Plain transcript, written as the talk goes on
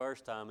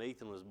first time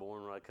Ethan was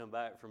born. When I come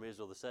back from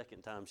Israel the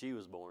second time she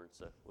was born.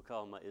 So we'll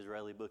call them my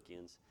Israeli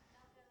bookends.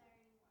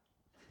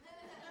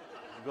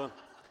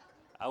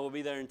 I will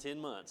be there in 10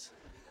 months.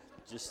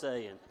 Just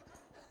saying.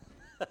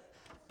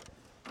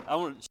 I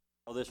want to share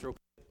all this real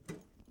quick.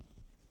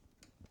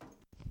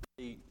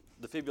 The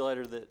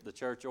defibrillator that the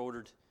church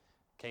ordered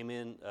came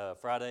in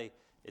Friday.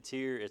 It's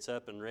here. It's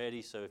up and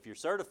ready. So if you're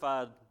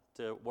certified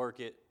to work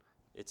it,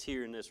 it's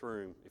here in this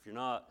room. If you're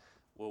not,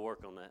 we'll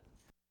work on that.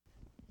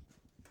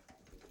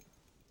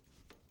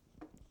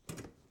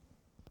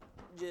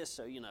 Just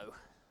so you know.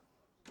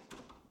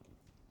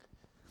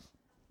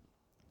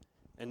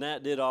 And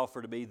that did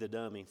offer to be the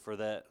dummy for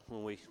that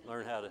when we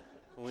learn how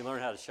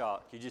to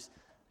shock. You just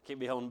can't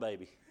be holding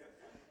baby.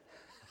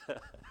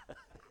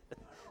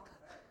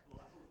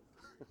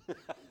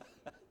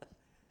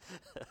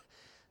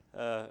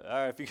 All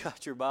right, if you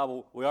got your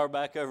Bible, we are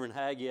back over in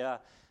Haggai.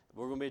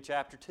 We're going to be in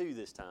chapter 2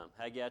 this time.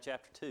 Haggai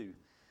chapter 2.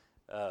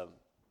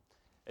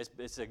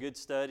 It's a good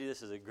study.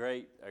 This is a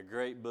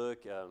great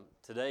book.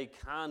 Today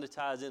kind of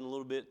ties in a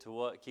little bit to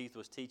what Keith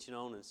was teaching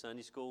on in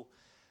Sunday school,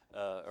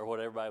 or what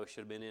everybody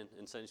should have been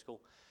in Sunday school.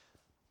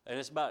 And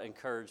it's about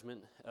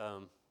encouragement.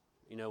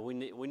 We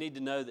need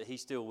to know that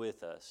He's still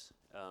with us,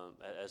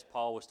 as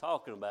Paul was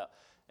talking about.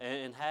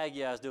 And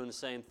Haggai is doing the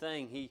same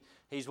thing.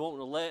 He's wanting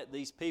to let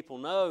these people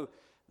know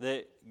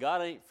that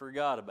God ain't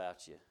forgot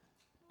about you.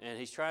 And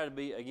he's trying to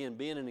be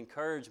an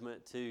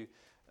encouragement to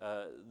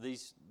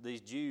these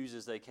Jews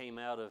as they came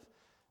out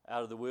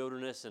of the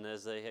wilderness and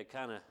as they had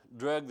kind of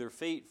dragged their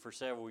feet for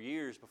several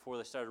years before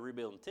they started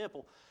rebuilding the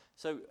temple.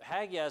 So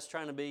Haggai is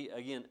trying to be,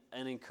 again,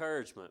 an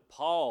encouragement.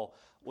 Paul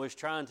was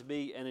trying to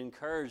be an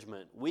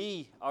encouragement.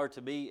 We are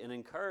to be an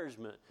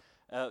encouragement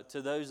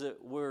to those that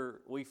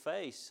we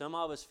face. Some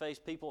of us face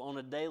people on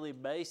a daily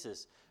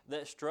basis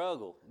that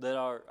struggle, that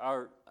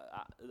are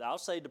I'll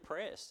say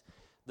depressed.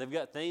 They've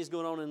got things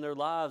going on in their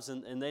lives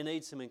and they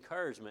need some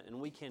encouragement, and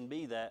we can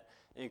be that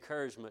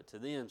encouragement to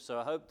them. So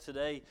I hope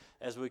today,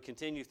 as we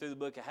continue through the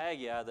book of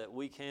Haggai, that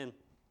we can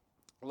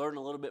learn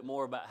a little bit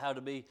more about how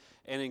to be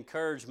an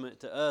encouragement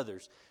to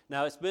others.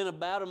 Now, it's been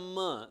about a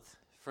month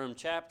from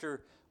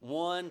chapter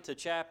 1 to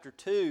chapter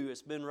 2.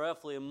 It's been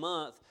roughly a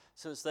month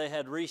since they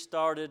had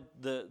restarted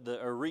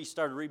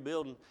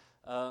rebuilding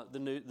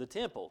the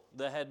temple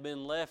that had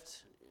been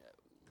left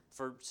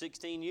for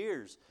 16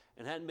 years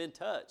and hadn't been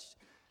touched.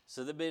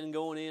 So they've been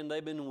going in,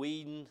 they've been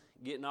weeding,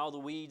 getting all the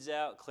weeds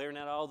out, clearing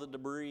out all the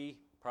debris,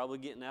 probably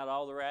getting out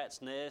all the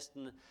rats' nests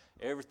and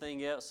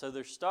everything else. So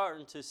they're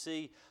starting to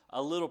see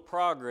a little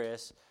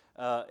progress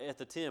at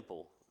the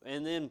temple.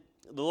 And then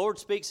the Lord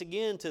speaks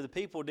again to the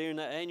people during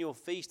the annual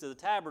Feast of the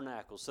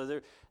Tabernacles.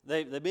 So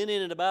they've been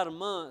in it about a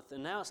month,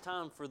 and now it's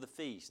time for the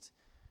feast.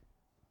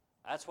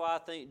 That's why I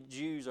think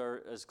Jews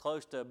are as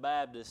close to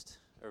Baptists,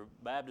 or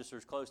Baptists are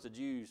as close to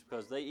Jews,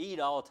 because they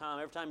eat all the time.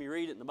 Every time you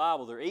read it in the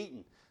Bible, they're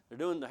eating.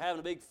 They're having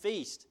a big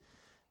feast.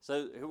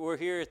 So we're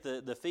here at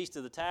the Feast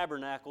of the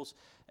Tabernacles,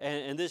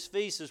 and this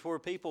feast is where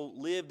people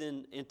lived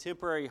in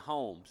temporary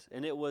homes.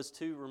 And it was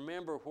to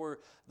remember where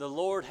the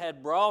Lord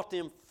had brought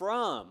them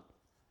from,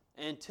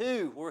 and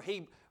to where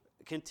He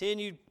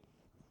continued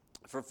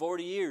for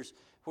 40 years,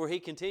 where He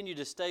continued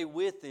to stay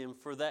with them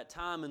for that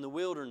time in the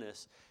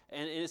wilderness.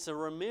 And it's a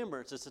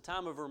remembrance. It's a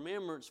time of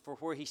remembrance for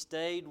where He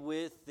stayed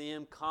with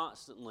them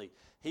constantly.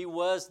 He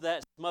was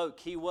that smoke.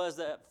 He was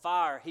that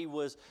fire. He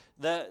was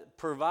that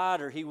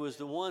provider. He was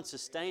the one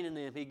sustaining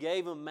them. He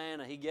gave them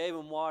manna. He gave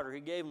them water.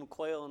 He gave them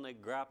quail, and they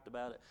griped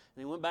about it.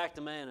 And He went back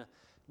to manna.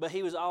 But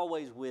He was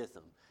always with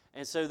them.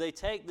 And so they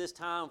take this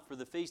time for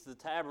the Feast of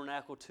the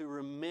Tabernacle to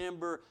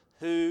remember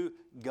who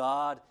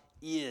God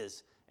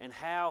is and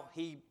how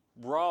He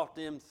brought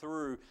them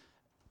through.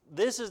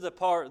 This is the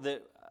part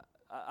that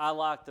I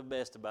like the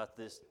best about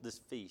this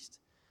feast.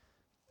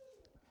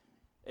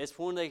 It's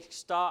when they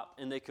stopped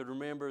and they could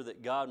remember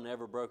that God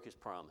never broke His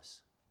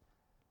promise.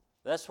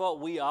 That's what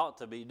we ought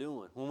to be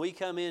doing. When we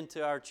come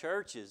into our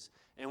churches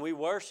and we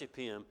worship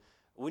Him,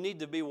 we need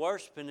to be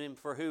worshiping Him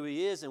for who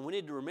He is, and we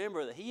need to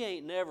remember that He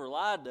ain't never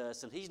lied to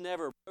us and He's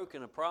never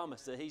broken a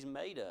promise that He's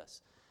made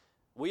us.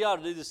 We ought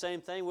to do the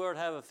same thing. We ought to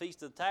have a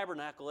Feast of the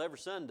Tabernacle every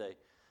Sunday.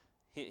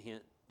 Hint,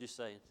 hint, just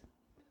saying.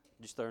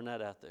 Just throwing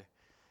that out there.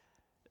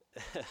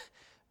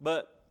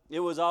 But it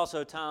was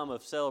also a time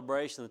of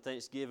celebration and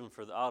thanksgiving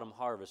for the autumn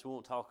harvest. We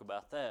won't talk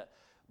about that.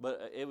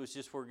 But it was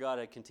just where God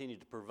had continued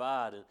to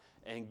provide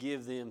and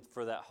give them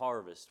for that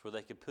harvest, where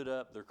they could put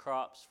up their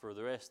crops for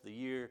the rest of the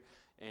year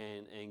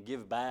and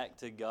give back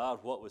to God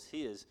what was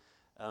His.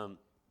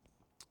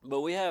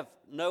 But we have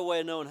no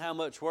way of knowing how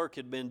much work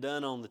had been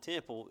done on the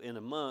temple in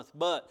a month,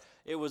 but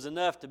it was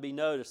enough to be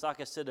noticed. Like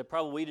I said, they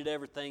probably weeded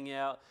everything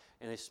out,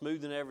 and they're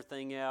smoothing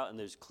everything out, and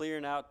there's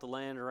clearing out the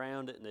land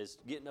around it, and there's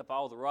getting up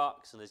all the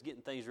rocks, and there's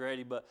getting things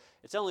ready, but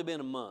it's only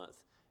been a month.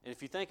 And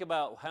if you think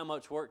about how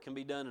much work can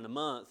be done in a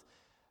month,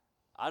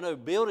 I know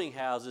building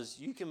houses,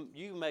 you can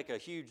make a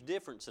huge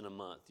difference in a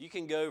month. You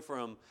can go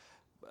from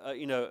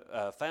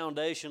a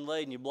foundation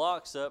laid and your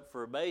blocks up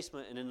for a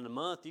basement, and in a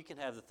month you can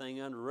have the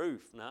thing under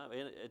roof. Now,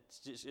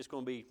 it's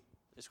going to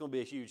It's going to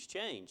be a huge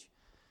change.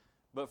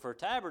 But for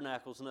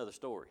tabernacle, it's another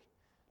story.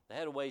 They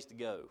had a ways to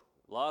go.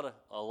 A lot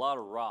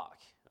of rock,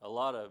 a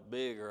lot of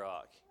big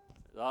rock,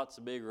 lots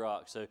of big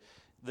rock. So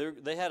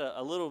they had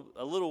a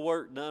little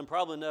work done,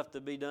 probably enough to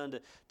be done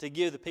to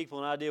give the people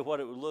an idea of what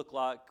it would look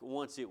like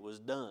once it was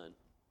done.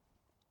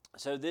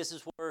 So this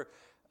is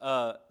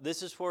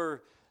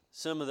where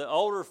some of the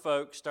older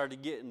folks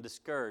started getting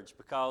discouraged,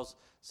 because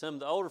some of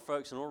the older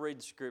folks, and we'll read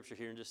the scripture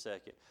here in just a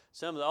second,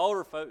 some of the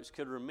older folks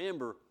could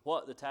remember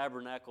what the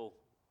tabernacle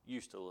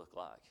used to look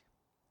like.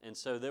 And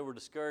so they were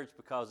discouraged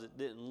because it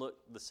didn't look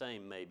the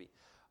same maybe.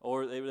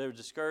 Or they were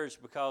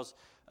discouraged because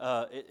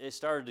it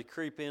started to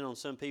creep in on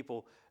some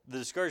people. The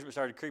discouragement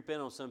started to creep in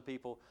on some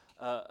people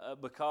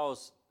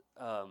because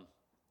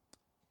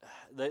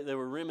they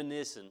were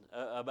reminiscing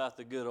about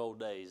the good old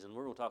days. And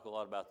we're going to talk a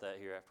lot about that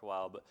here after a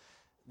while. But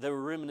they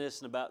were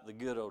reminiscing about the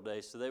good old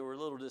days. So they were a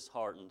little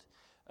disheartened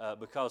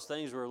because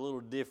things were a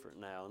little different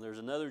now. And there's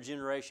another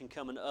generation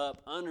coming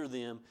up under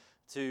them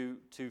to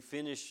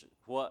finish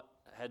what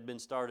had been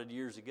started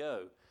years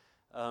ago.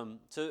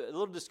 So a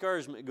little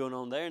discouragement going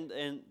on there,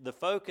 and the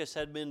focus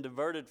had been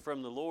diverted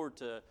from the Lord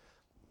to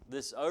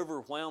this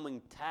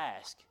overwhelming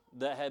task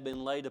that had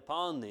been laid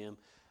upon them,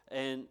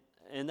 and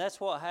that's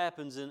what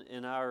happens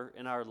in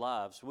our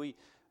lives. We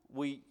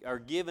are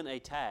given a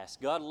task.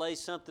 God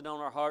lays something on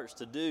our hearts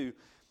to do,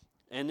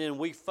 and then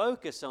we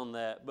focus on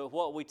that. But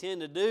what we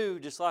tend to do,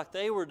 just like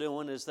they were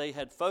doing, is they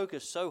had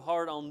focused so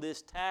hard on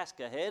this task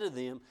ahead of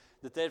them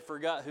that they'd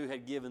forgot who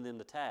had given them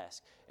the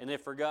task. And they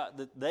forgot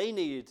that they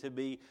needed to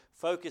be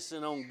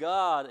focusing on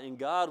God, and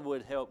God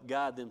would help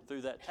guide them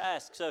through that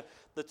task. So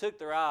they took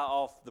their eye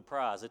off the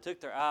prize. They took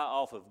their eye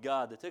off of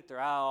God. They took their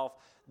eye off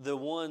the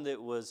one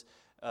that was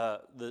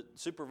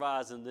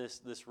supervising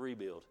this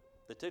rebuild.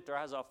 They took their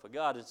eyes off of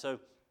God. And so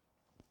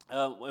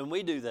when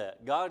we do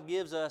that, God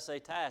gives us a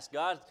task.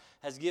 God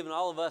has given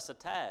all of us a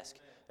task.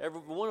 Every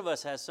one of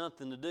us has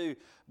something to do,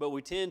 but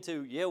we tend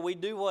to, we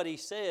do what He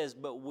says,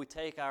 but we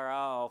take our eye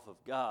off of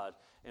God.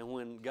 And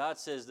when God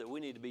says that we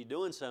need to be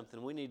doing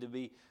something, we need to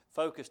be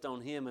focused on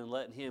Him and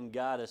letting Him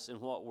guide us in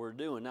what we're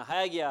doing. Now,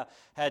 Haggai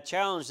had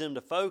challenged them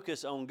to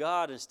focus on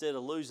God instead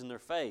of losing their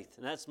faith.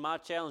 And that's my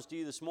challenge to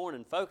you this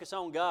morning. Focus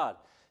on God.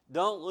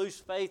 Don't lose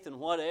faith in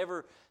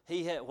whatever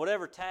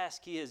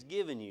task He has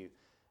given you.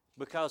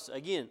 Because,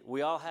 again,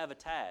 we all have a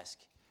task.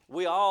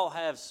 We all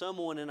have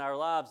someone in our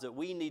lives that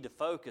we need to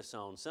focus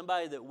on.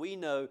 Somebody that we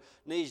know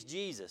needs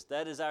Jesus.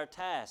 That is our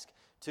task,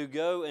 to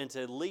go and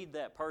to lead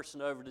that person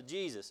over to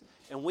Jesus.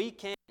 And we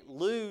can't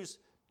lose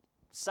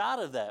sight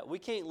of that. We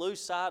can't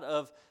lose sight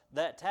of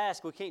that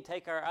task. We can't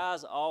take our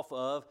eyes off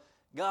of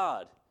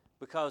God,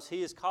 because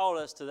He has called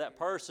us to that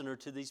person, or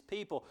to these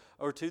people,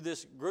 or to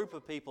this group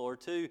of people, or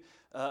to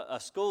a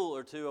school,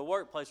 or to a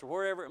workplace, or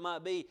wherever it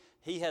might be.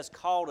 He has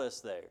called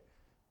us there.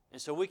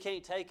 And so we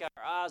can't take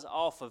our eyes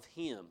off of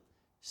Him.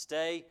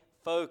 Stay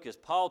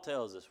focused. Paul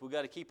tells us we've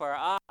got to keep our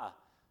eye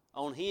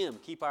on Him.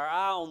 Keep our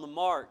eye on the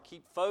mark.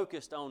 Keep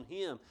focused on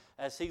Him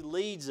as He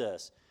leads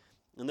us.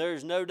 And there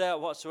is no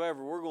doubt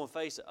whatsoever we're going to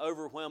face an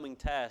overwhelming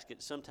task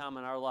at some time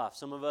in our life.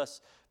 Some of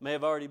us may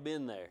have already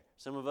been there.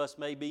 Some of us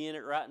may be in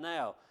it right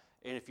now.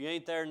 And if you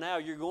ain't there now,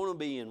 you're going to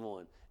be in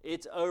one.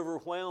 It's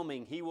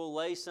overwhelming. He will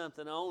lay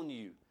something on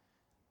you.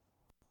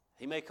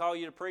 He may call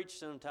you to preach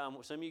sometime.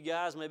 Some of you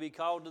guys may be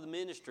called to the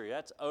ministry.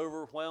 That's an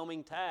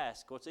overwhelming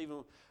task. What's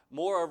even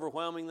more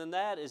overwhelming than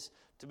that is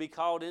to be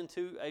called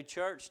into a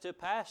church to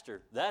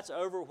pastor. That's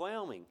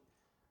overwhelming.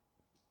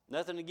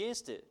 Nothing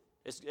against it.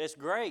 It's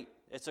great.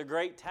 It's a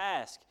great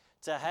task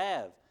to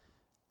have.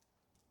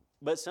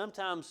 But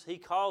sometimes He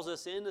calls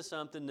us into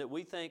something that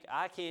we think,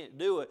 I can't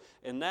do it.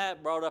 And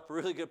that brought up a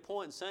really good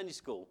point in Sunday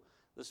school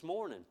this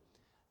morning.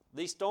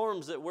 These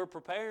storms that we're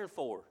preparing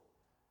for.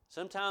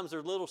 Sometimes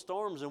they're little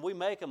storms, and we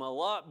make them a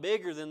lot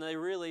bigger than they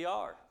really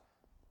are.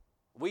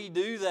 We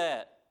do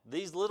that.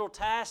 These little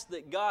tasks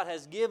that God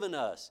has given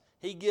us,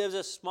 He gives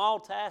us small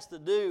tasks to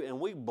do, and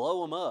we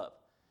blow them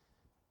up.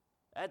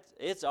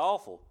 It's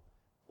awful.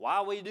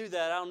 Why we do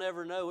that, I'll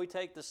never know. We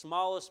take the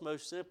smallest,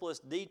 most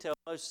simplest detail,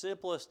 most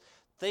simplest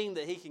thing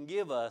that He can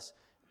give us,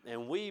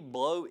 and we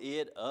blow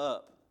it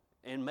up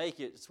and make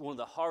it one of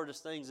the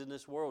hardest things in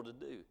this world to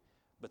do.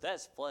 But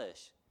that's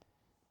flesh.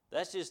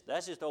 That's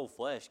just old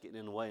flesh getting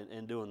in the way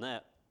and doing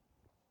that.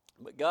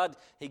 But God,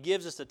 He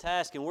gives us a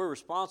task, and we're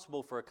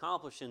responsible for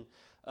accomplishing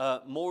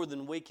more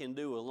than we can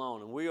do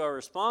alone. And we are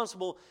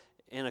responsible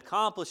in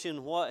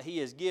accomplishing what He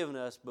has given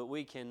us, but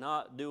we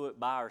cannot do it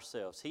by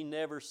ourselves. He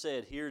never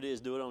said, here it is,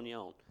 do it on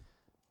your own.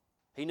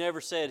 He never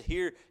said,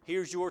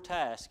 here's your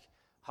task,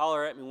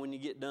 holler at me when you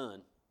get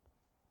done.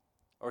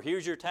 Or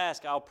here's your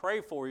task, I'll pray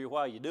for you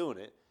while you're doing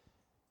it.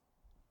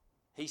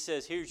 He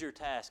says, here's your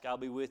task, I'll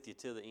be with you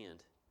till the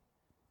end.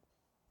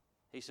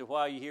 He said,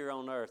 while you're here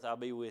on earth, I'll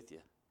be with you.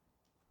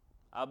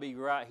 I'll be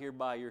right here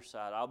by your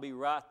side. I'll be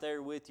right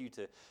there with you,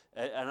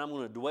 and I'm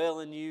going to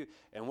dwell in you,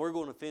 and we're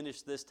going to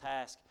finish this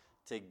task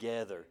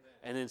together.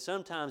 And then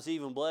sometimes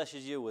even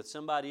blesses you with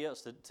somebody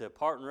else to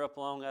partner up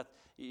along.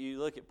 You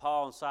look at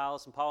Paul and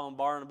Silas and Paul and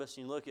Barnabas,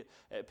 and you look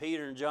at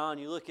Peter and John.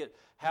 You look at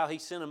how he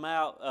sent them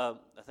out.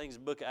 I think it's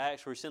the book of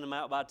Acts where he sent them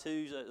out by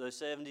twos, those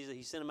 70s.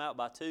 He sent them out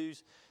by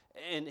twos.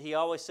 And he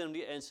always sent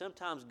them, and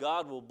sometimes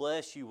God will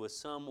bless you with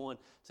someone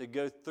to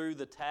go through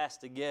the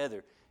task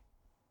together.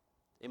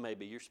 It may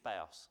be your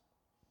spouse.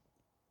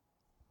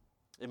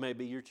 It may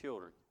be your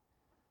children.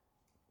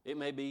 It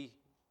may be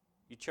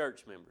your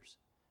church members.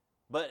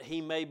 But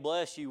He may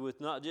bless you with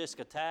not just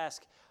a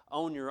task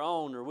on your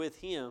own or with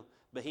Him,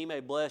 but He may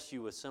bless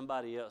you with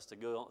somebody else to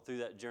go through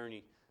that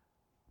journey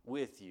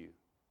with you.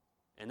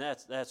 And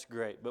that's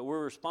great. But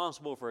we're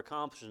responsible for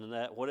accomplishing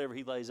that, whatever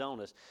He lays on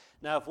us.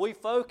 Now, if we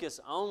focus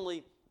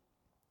only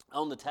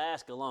on the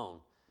task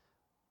alone,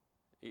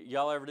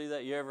 y'all ever do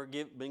that? You ever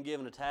been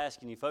given a task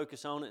and you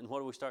focus on it, and what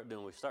do we start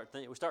doing? We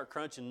start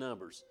crunching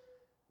numbers.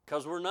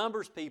 Because we're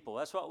numbers people.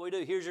 That's what we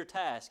do. Here's your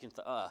task. And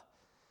all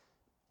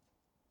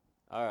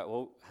right,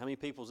 well, how many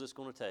people is this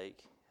going to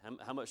take?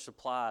 How much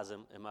supplies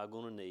am I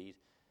going to need?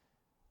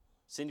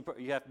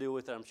 You have to deal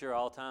with it, I'm sure,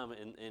 all the time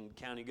in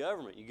county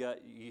government.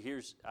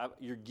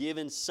 You're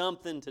given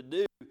something to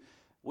do.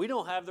 We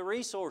don't have the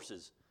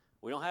resources.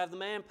 We don't have the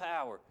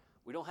manpower.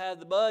 We don't have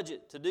the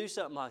budget to do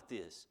something like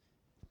this.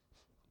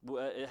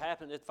 It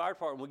happened at the fire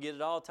department. We get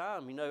it all the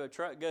time. A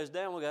truck goes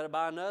down, we got to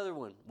buy another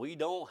one. We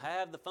don't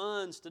have the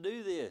funds to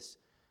do this.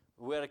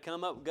 We got to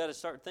come up, we got to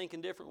start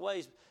thinking different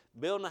ways.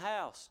 Building a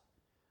house.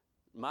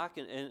 Mike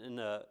and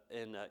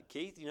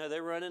Keith, they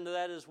run into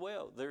that as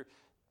well.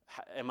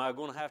 Am I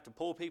going to have to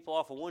pull people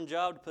off of one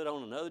job to put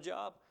on another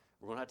job?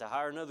 We're going to have to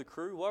hire another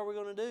crew. What are we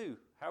going to do?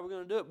 How are we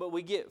going to do it? But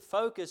we get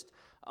focused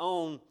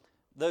on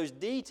those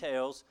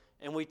details,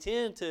 and we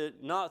tend to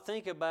not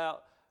think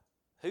about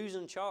who's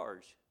in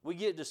charge. We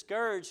get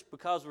discouraged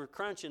because we're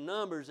crunching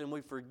numbers, and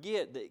we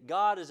forget that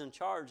God is in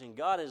charge, and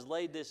God has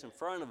laid this in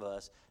front of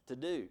us to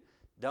do.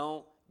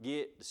 Don't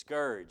get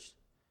discouraged.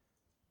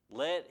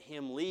 Let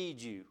Him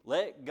lead you.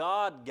 Let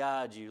God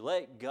guide you.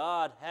 Let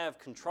God have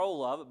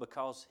control of it,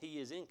 because He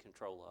is in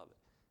control of it.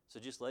 So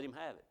just let Him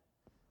have it.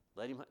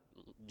 Let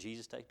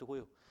Jesus take the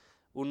wheel.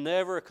 We'll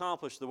never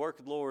accomplish the work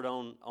of the Lord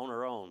on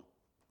our own.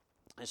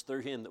 It's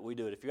through Him that we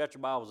do it. If you got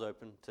your Bibles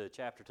open to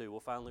chapter 2, we'll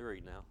finally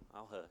read now.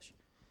 I'll hush.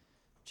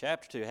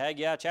 Chapter 2,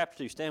 Haggai chapter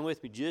 2. Stand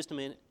with me just a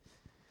minute.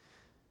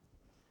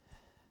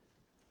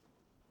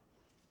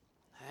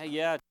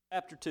 Haggai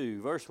chapter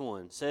 2, verse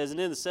 1 says, And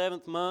in the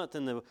 7th month,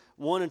 and the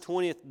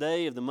 21st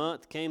day of the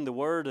month, came the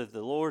word of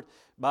the Lord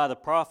by the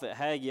prophet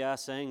Haggai,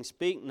 saying,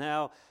 Speak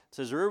now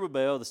to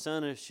Zerubbabel, the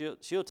son of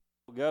Shealtiel,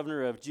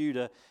 governor of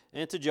Judah,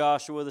 and to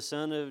Joshua, the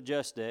son of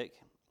Justek,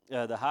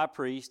 the high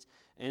priest,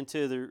 and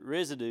to the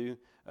residue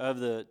of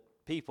the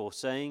people,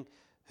 saying,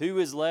 Who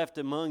is left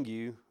among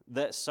you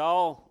that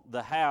saw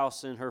the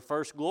house in her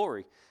first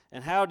glory?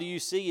 And how do you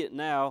see it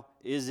now?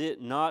 Is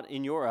it not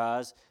in your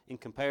eyes in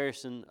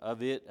comparison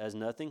of it as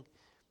nothing?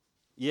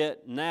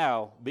 Yet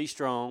now be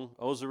strong,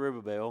 O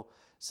Zerubbabel,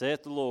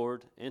 saith the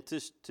Lord, and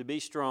to be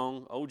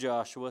strong, O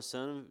Joshua,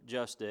 son of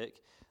Justek,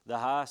 the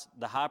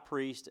high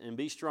priest, and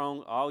be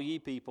strong, all ye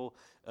people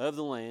of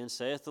the land,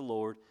 saith the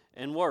Lord,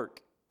 and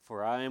work.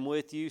 For I am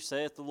with you,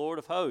 saith the Lord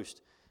of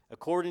hosts,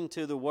 according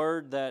to the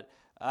word that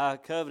I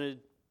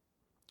covenanted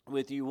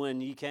with you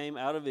when ye came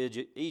out of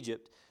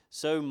Egypt,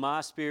 so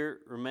my spirit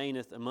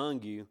remaineth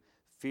among you.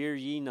 Fear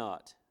ye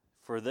not.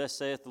 For thus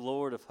saith the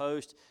Lord of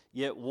hosts,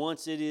 Yet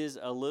once it is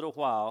a little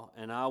while,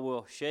 and I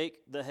will shake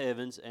the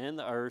heavens and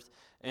the earth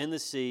and the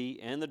sea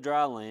and the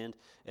dry land,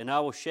 and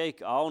I will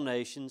shake all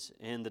nations,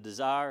 and the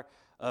desire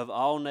of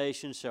all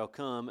nations shall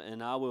come,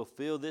 and I will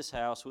fill this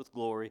house with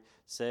glory,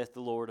 saith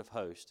the Lord of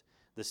hosts.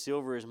 The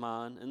silver is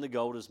mine, and the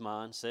gold is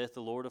mine, saith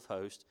the Lord of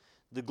hosts.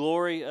 The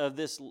glory of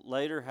this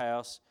later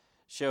house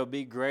shall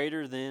be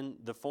greater than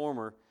the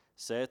former,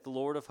 saith the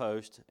Lord of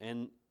hosts,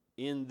 and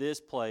in this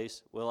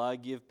place will I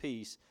give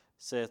peace,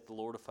 saith the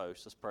Lord of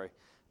hosts. Let's pray.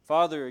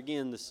 Father,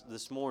 again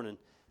this morning,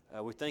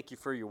 we thank you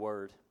for your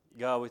word.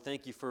 God, we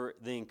thank you for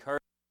the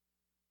encouragement,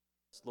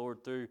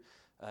 Lord, through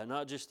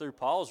not just through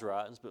Paul's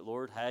writings, but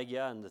Lord,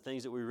 Haggai and the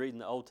things that we read in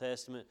the Old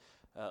Testament.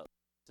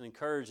 It's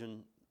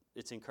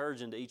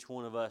encouraging to each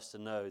one of us to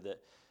know that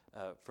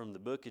from the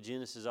book of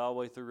Genesis all the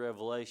way through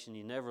Revelation,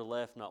 you never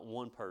left not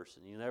one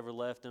person. You never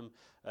left them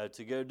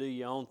to go do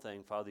your own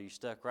thing, Father. You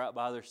stuck right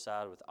by their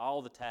side with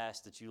all the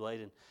tasks that you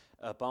laid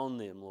upon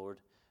them, Lord.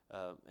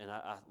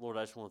 Lord,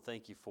 I just want to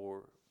thank you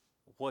for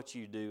what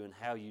you do and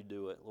how you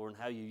do it, Lord,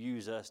 and how you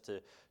use us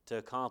to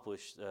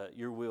accomplish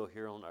your will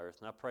here on earth.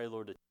 And I pray,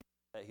 Lord, that you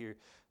do that here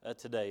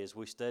today as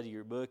we study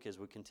your book, as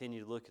we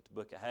continue to look at the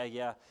book of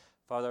Haggai.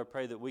 Father, I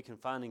pray that we can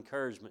find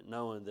encouragement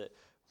knowing that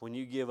when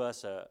you give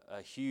us a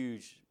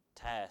huge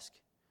task,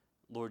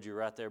 Lord, you're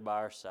right there by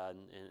our side.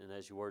 And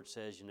as your word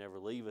says, you never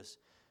leave us.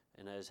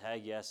 And as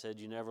Haggai said,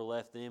 you never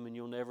left them and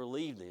you'll never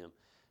leave them.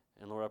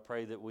 And Lord, I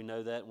pray that we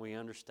know that and we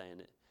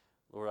understand it.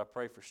 Lord, I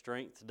pray for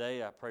strength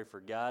today. I pray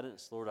for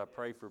guidance. Lord, I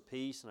pray for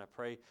peace. And I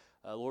pray,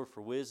 Lord,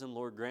 for wisdom.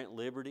 Lord, grant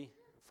liberty.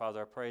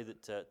 Father, I pray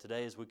that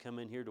today as we come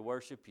in here to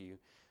worship you,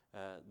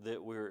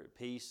 that we're at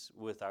peace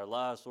with our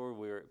lives, Lord.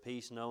 We're at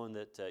peace knowing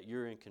that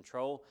you're in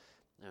control.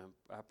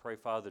 I pray,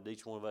 Father, that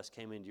each one of us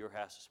came into your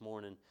house this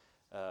morning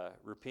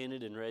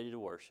repented and ready to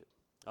worship.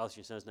 All in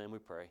your Son's name we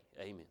pray.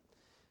 Amen.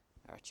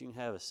 All right, you can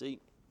have a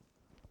seat.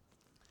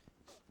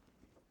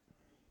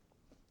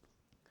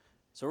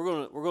 So we're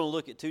going to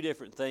look at two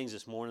different things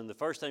this morning. The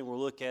first thing we'll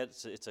look at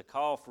it's a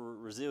call for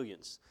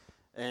resilience.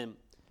 And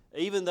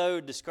even though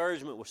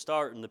discouragement was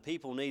starting, the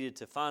people needed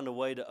to find a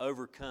way to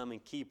overcome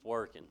and keep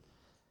working.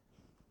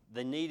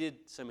 They needed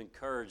some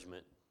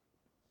encouragement.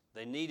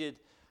 They needed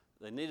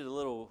a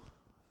little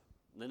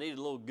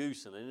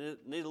goosing. They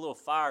needed a little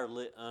fire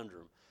lit under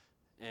them.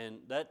 And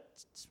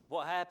that's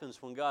what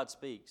happens when God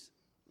speaks.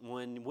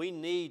 When we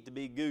need to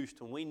be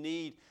goosed, when we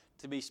need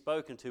to be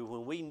spoken to,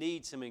 when we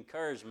need some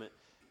encouragement,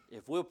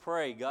 if we'll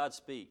pray, God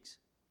speaks.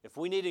 If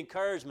we need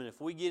encouragement,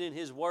 if we get in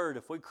His Word,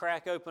 if we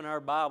crack open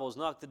our Bibles,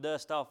 knock the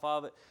dust off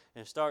of it,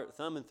 and start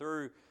thumbing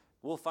through,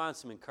 we'll find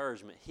some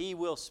encouragement. He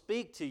will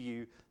speak to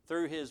you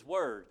through His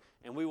Word,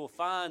 and we will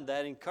find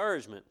that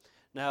encouragement.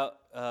 Now,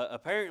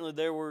 apparently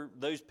there were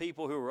those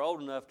people who were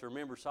old enough to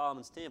remember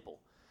Solomon's temple,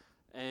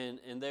 and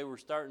they were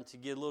starting to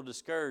get a little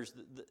discouraged.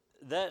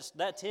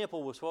 That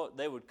temple was what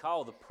they would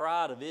call the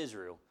pride of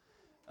Israel,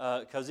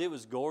 because it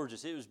was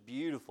gorgeous, it was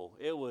beautiful,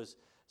 it was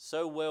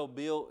so well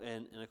built,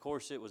 and of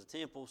course it was a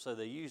temple, so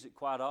they used it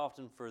quite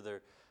often for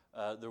their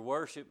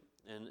worship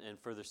and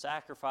for their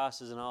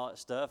sacrifices and all that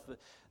stuff. But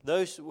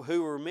those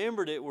who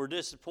remembered it were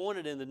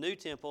disappointed in the new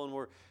temple,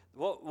 and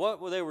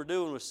what they were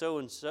doing was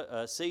sowing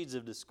seeds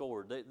of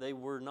discord. They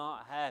were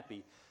not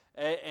happy.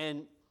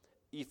 And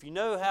if you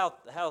know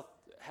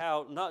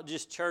how not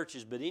just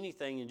churches but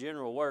anything in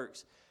general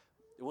works,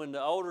 when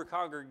the older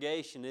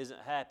congregation isn't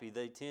happy,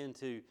 they tend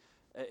to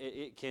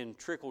it can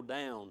trickle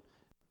down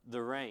the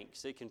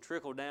ranks. It can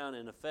trickle down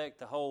and affect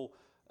the whole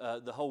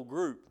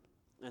group.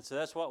 And so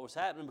that's what was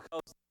happening,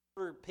 because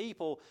older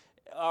people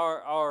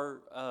are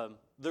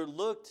they're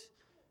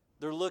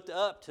looked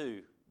up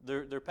to.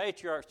 They're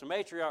patriarchs, they're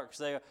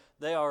matriarchs.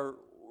 They are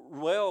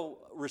well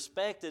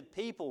respected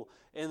people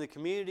in the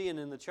community and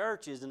in the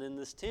churches and in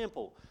this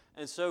temple.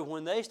 And so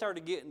when they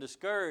started getting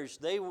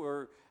discouraged, they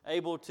were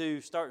able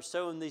to start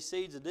sowing these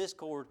seeds of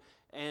discord,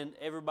 and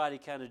everybody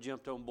kind of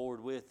jumped on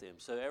board with them.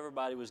 So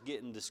everybody was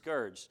getting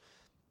discouraged.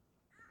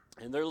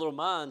 In their little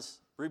minds,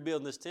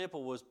 rebuilding this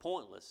temple was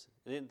pointless.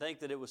 They didn't think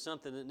that it was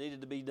something that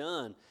needed to be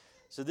done.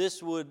 So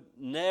this would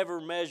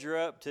never measure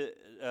up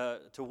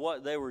to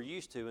what they were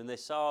used to, and they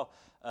saw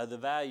the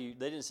value.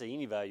 They didn't see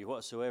any value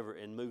whatsoever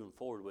in moving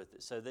forward with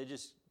it. So they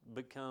just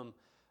become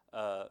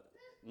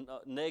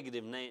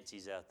negative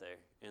Nancy's out there,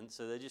 and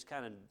so they just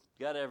kind of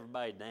got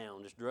everybody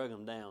down, just drug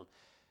them down.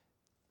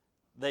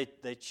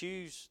 They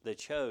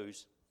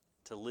chose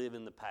to live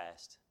in the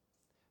past.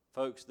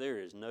 Folks, there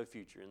is no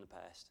future in the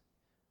past.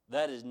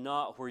 That is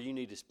not where you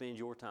need to spend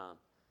your time.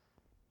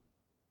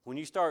 When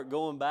you start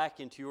going back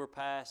into your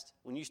past,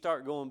 when you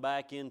start going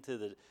back into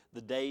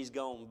the days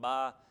gone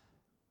by,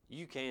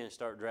 you can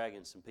start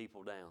dragging some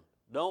people down.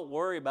 Don't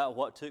worry about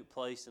what took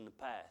place in the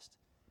past.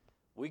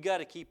 We got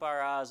to keep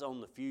our eyes on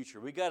the future.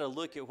 We got to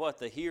look at what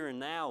the here and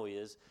now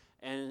is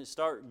and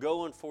start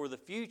going for the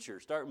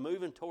future. Start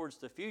moving towards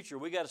the future.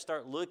 We got to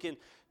start looking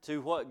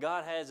to what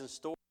God has in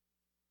store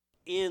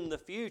in the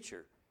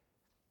future.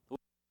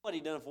 What He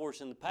done for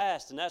us in the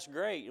past, and that's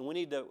great, and we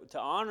need to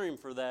honor Him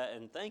for that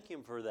and thank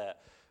Him for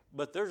that.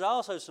 But there's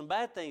also some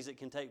bad things that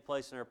can take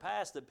place in our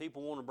past that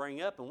people want to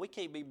bring up, and we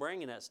can't be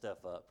bringing that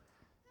stuff up.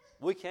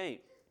 We can't.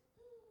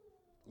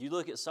 You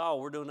look at Saul.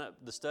 We're doing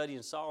the study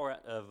in Saul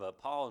of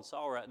Paul and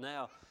Saul right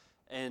now,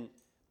 and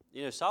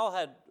Saul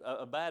had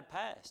a bad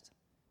past,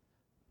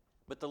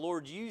 but the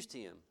Lord used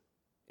him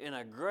in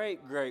a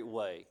great, great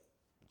way.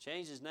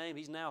 Changed his name.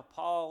 He's now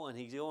Paul, and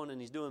he's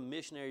doing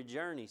missionary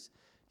journeys.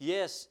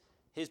 Yes,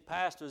 his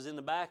past was in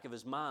the back of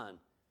his mind,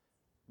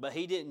 but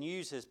he didn't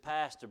use his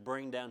past to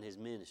bring down his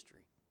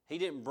ministry. He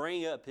didn't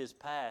bring up his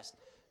past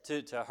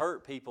to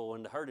hurt people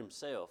and to hurt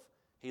himself.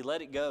 He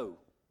let it go,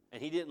 and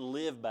he didn't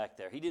live back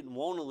there. He didn't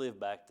want to live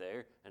back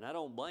there, and I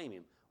don't blame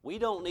him. We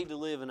don't need to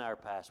live in our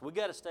past. We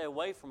got to stay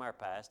away from our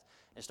past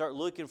and start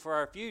looking for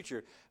our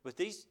future. But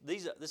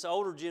this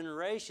older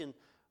generation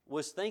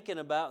was thinking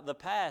about the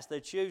past. They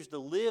chose to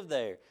live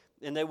there,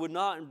 and they would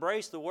not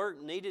embrace the work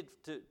needed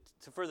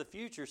for the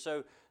future.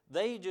 So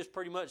they just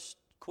pretty much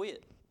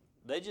quit.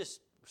 They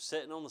just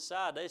sitting on the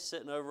side. They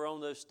sitting over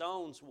on those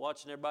stones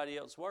watching everybody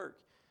else work.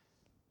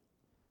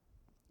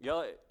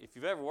 Y'all, if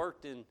you've ever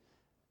worked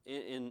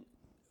in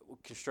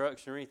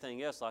construction or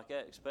anything else like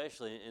that,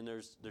 especially, and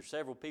there's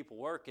several people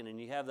working,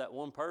 and you have that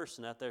one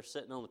person out there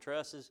sitting on the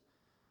trusses,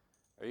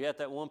 or you got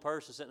that one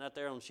person sitting out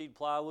there on a sheet of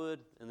plywood,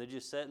 and they're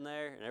just sitting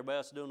there, and everybody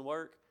else is doing the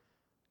work,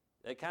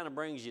 that kind of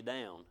brings you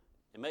down.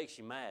 It makes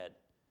you mad.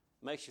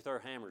 It makes you throw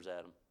hammers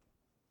at them.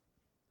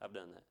 I've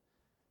done that.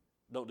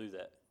 Don't do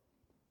that.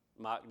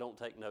 Mike, don't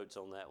take notes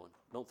on that one.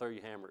 Don't throw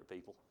your hammer at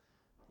people.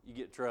 You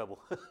get in trouble.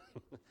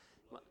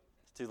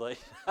 It's too late.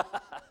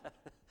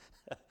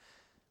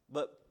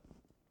 But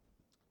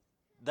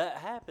that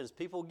happens.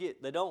 People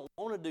they don't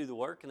want to do the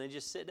work, and they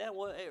just sit down.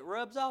 Well, it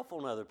rubs off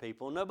on other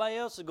people. Nobody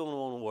else is going to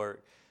want to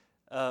work.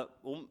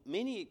 Well,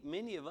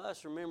 many of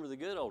us remember the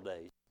good old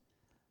days,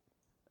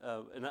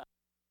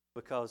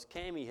 because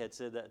Cammie had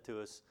said that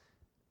to us.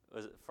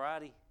 Was it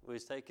Friday? We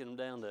was taking them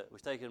down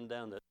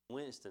to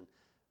Winston.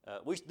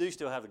 We do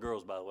still have the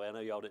girls, by the way. I know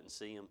y'all didn't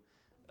see them.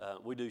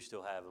 We do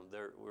still have them.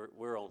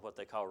 We're on what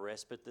they call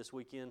respite this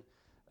weekend.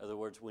 In other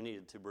words, we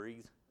needed to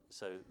breathe,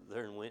 so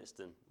they're in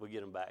Winston. We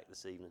get them back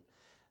this evening.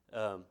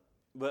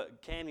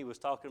 But Cammie was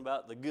talking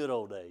about the good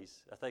old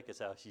days. I think that's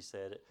how she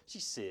said it.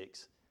 She's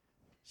 6.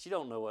 She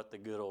don't know what the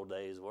good old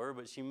days were,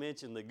 but she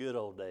mentioned the good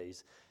old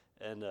days.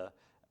 And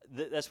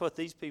that's what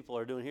these people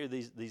are doing here.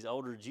 These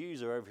older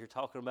Jews are over here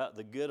talking about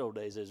the good old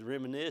days, as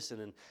reminiscing.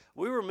 And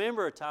we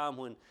remember a time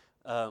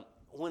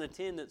when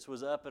attendance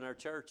was up in our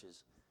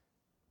churches.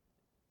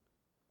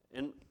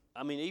 And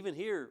I mean, even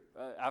here,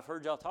 I've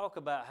heard y'all talk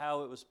about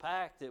how it was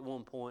packed at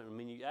one point. I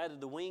mean, you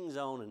added the wings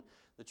on, and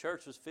the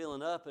church was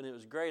filling up, and it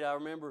was great. I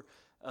remember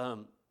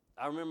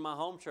my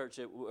home church,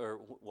 or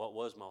what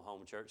was my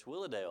home church,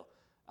 Willowdale.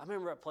 I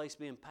remember that place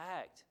being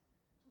packed,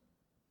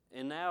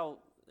 and now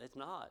it's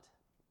not.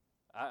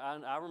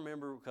 I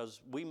remember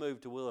because we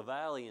moved to Willow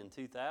Valley in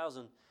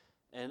 2000,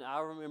 and I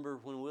remember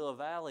when Willow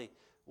Valley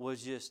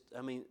was just,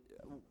 I mean,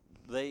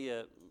 they,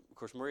 of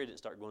course, Maria didn't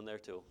start going there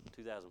till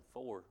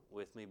 2004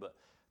 with me, but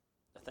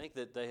I think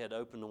that they had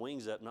opened the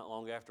wings up not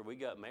long after we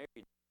got married.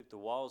 They took the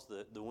walls,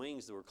 the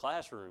wings, there were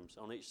classrooms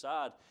on each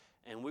side,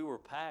 and we were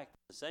packed in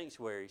the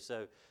sanctuary,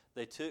 so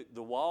they took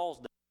the walls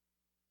down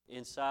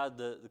inside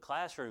the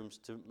classrooms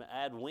to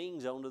add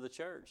wings onto the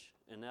church,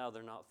 and now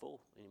they're not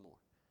full anymore.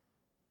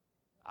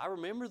 I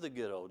remember the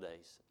good old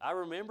days. I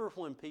remember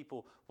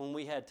when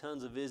we had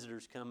tons of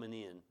visitors coming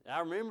in. I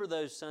remember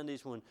those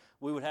Sundays when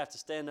we would have to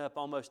stand up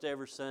almost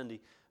every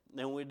Sunday,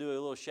 and we'd do a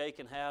little shake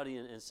and howdy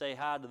and say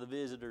hi to the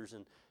visitors,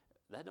 and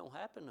that don't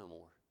happen no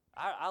more.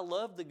 I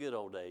love the good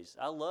old days.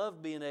 I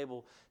love being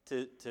able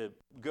to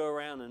go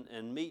around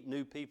and meet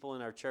new people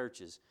in our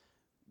churches,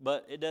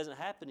 but it doesn't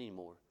happen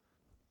anymore.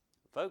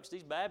 Folks,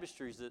 these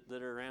baptistries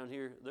that are around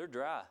here, they're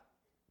dry,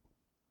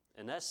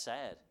 and that's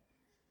sad.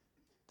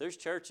 There's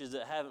churches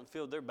that haven't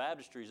filled their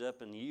baptistries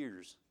up in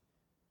years,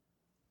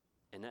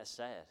 and that's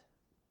sad.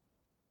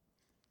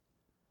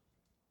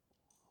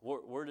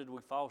 Where did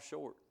we fall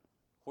short?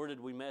 Where did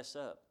we mess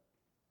up?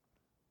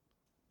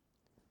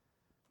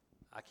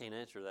 I can't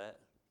answer that.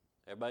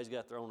 Everybody's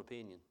got their own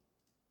opinion.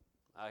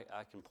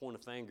 I can point a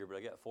finger, but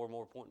I got 4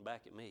 more pointing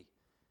back at me.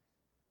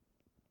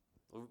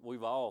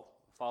 We've all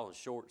fallen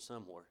short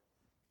somewhere,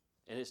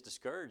 and it's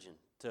discouraging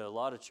to a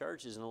lot of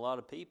churches and a lot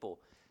of people.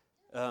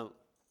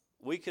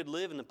 We could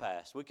live in the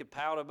past. We could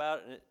pout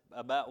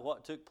about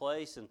what took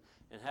place and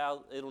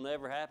how it'll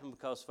never happen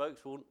because,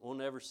 folks, we'll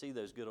never see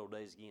those good old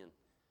days again.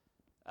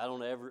 I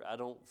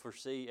don't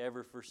foresee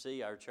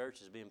our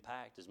churches being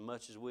packed as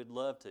much as we'd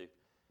love to.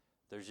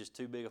 There's just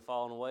too big a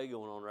falling away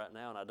going on right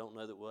now, and I don't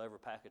know that we'll ever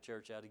pack a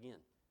church out again.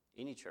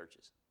 Any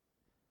churches.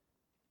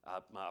 I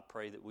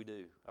pray that we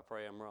do. I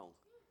pray I'm wrong.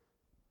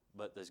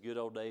 But those good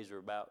old days are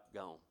about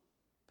gone.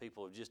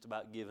 People have just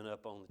about given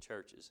up on the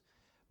churches.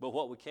 But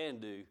what we can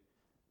do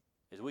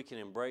is we can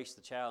embrace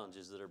the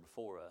challenges that are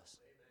before us.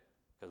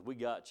 Because we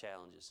got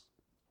challenges.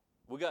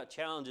 We got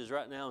challenges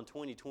right now in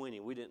 2020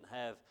 we didn't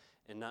have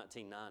in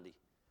 1990.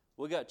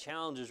 We got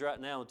challenges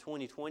right now in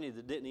 2020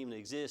 that didn't even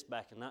exist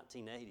back in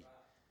 1980.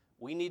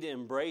 We need to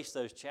embrace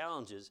those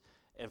challenges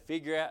and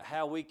figure out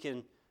how we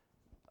can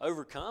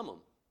overcome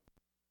them.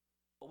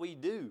 What we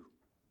do.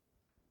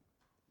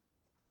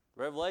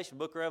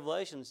 Book of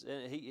Revelations,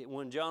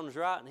 when John was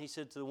writing, he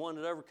said, to the one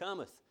that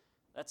overcometh.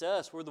 That's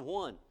us. We're the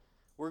one.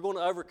 We're going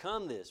to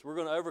overcome this. We're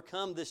going to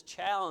overcome this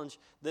challenge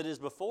that is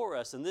before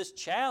us. And this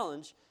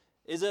challenge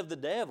is of the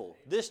devil.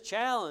 This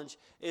challenge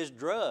is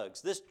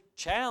drugs. This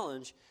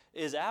challenge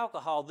is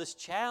alcohol. This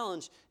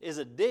challenge is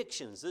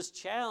addictions. This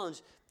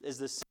challenge is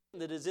the sin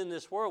that is in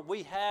this world.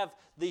 We have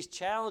these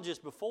challenges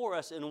before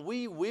us, and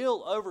we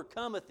will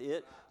overcometh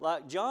it,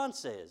 like John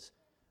says,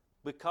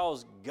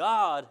 because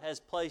God has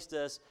placed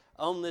us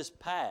on this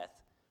path.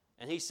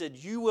 And he said,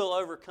 you will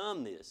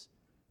overcome this.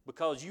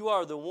 Because you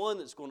are the one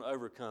that's going to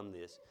overcome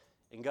this.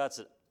 And God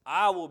said,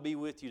 I will be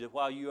with you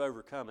while you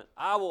overcome it.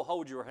 I will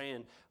hold your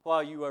hand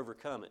while you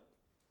overcome it.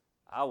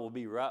 I will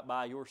be right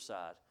by your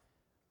side.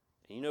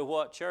 And you know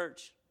what,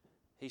 church?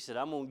 He said,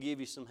 I'm going to give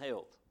you some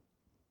help.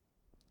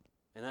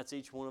 And that's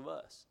each one of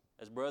us.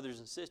 As brothers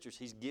and sisters,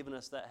 he's given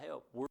us that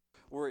help.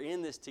 We're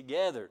in this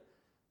together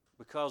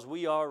because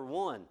we are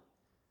one. Amen.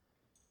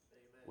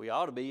 We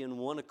ought to be in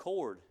one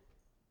accord.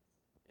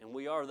 And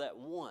we are that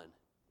one.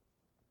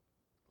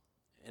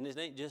 And it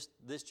ain't just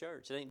this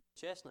church. It ain't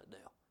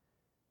Chestnutdale.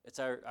 It's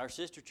our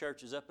sister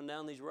churches up and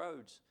down these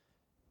roads.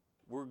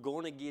 We're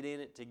going to get in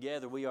it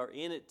together. We are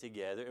in it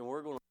together, and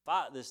we're going to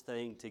fight this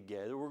thing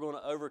together. We're going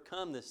to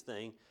overcome this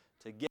thing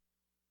together.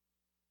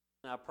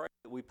 And I pray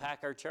that we pack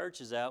our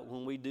churches out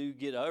when we do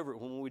get over it,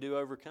 when we do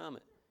overcome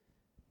it.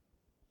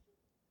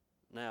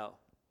 Now,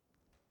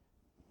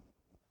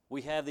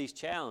 we have these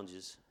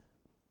challenges,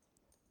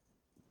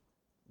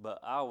 But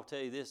I will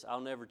tell you this,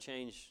 I'll never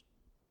change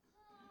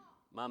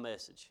my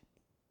message.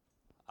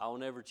 I'll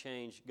never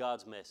change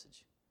God's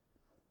message.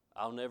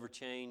 I'll never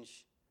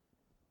change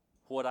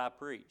what I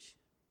preach.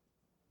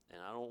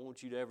 And I don't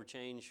want you to ever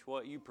change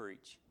what you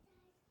preach,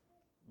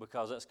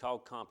 because that's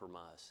called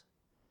compromise.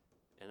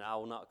 And I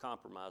will not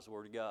compromise the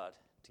Word of God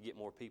to get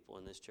more people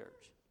in this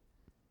church.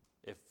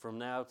 If from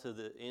now to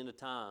the end of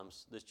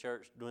times, this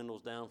church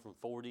dwindles down from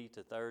 40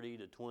 to 30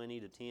 to 20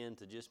 to 10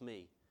 to just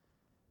me,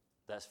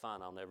 that's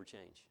fine. I'll never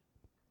change.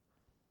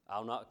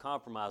 I'll not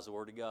compromise the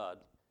Word of God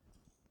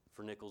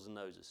for nickels and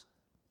noses,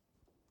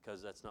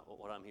 because that's not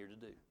what I'm here to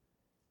do.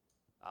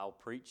 I'll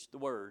preach the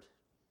Word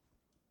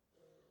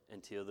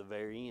until the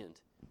very end.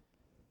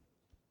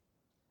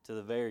 To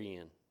the very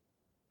end.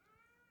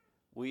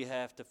 We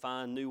have to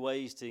find new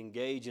ways to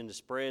engage and to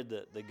spread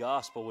the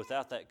gospel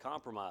without that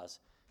compromise.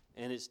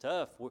 And it's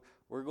tough.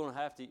 We're going to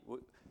have to,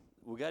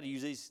 we got to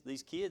use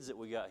these kids that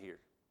we got here.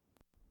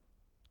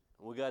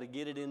 We got to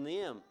get it in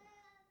them,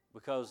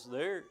 because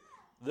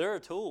they're a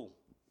tool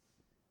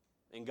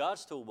in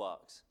God's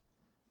toolbox.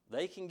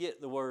 They can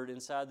get the Word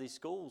inside these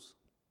schools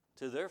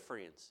to their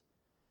friends.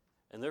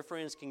 And their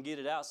friends can get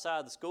it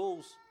outside the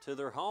schools to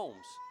their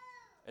homes.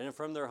 And then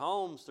from their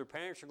homes, their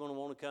parents are going to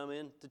want to come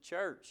in to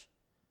church.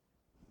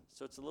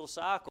 So it's a little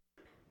cycle.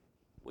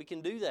 We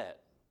can do that.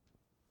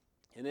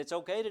 And it's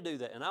okay to do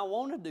that. And I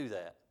want to do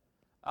that.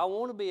 I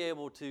want to be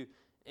able to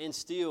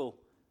instill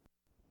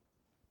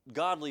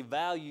godly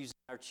values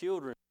in our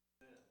children,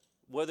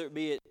 whether it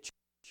be at church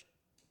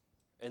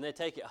and they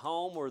take it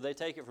home, or they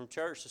take it from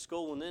church to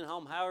school and then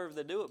home, however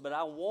they do it. But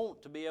I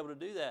want to be able to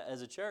do that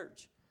as a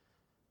church.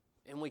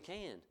 And we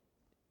can.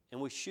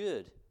 And we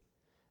should.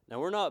 Now,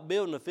 we're not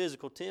building a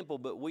physical temple,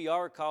 but we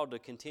are called to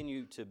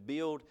continue to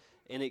build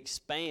and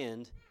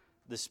expand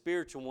the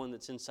spiritual one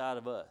that's inside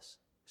of us.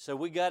 So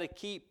we got to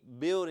keep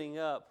building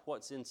up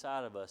what's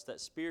inside of us,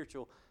 that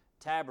spiritual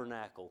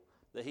tabernacle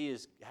that He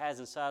has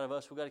inside of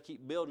us. We got to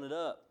keep building it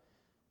up.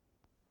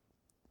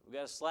 We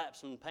got to slap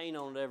some paint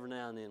on it every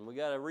now and then. We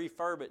got to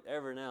refurb it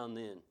every now and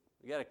then.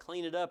 We got to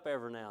clean it up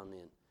every now and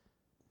then.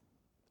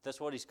 But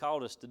that's what He's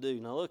called us to do.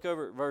 Now look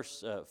over at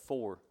verse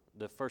 4,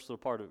 the first little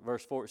part of it.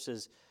 Verse 4, it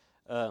says,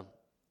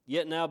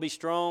 Yet now be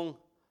strong,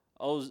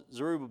 O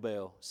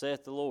Zerubbabel,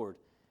 saith the Lord,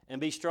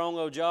 and be strong,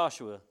 O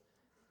Joshua,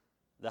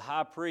 the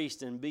high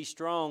priest, and be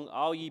strong,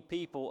 all ye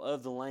people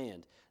of the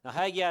land. Now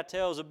Haggai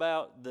tells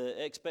about the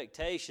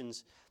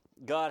expectations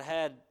God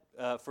had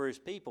for His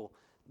people.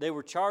 They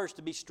were charged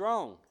to be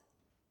strong.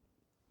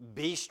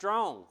 Be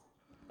strong.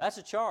 That's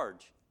a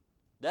charge.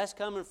 That's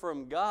coming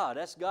from God.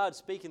 That's God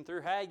speaking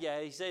through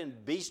Haggai. He's saying,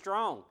 be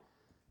strong.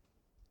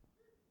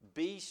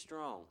 Be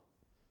strong.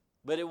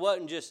 But it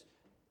wasn't just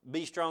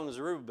be strong as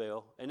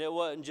Zerubbabel, and it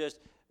wasn't just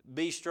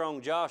be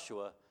strong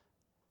Joshua.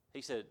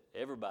 He said,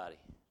 everybody.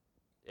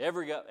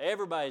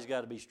 Everybody's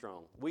got to be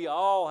strong. We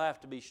all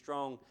have to be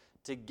strong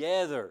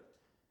together.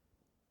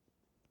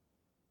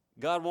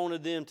 God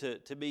wanted them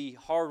to be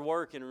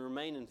hardworking and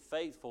remaining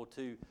faithful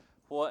to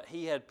what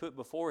He had put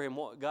before Him,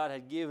 what God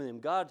had given them.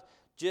 God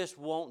just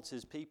wants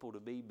His people to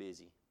be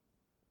busy.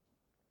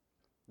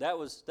 That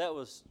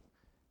was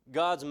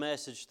God's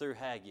message through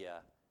Haggai.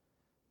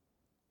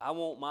 I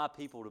want my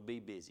people to be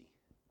busy.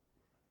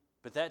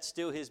 But that's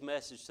still His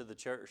message to the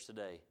church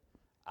today.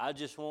 I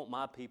just want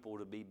my people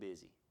to be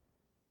busy.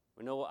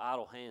 We know what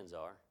idle hands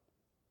are.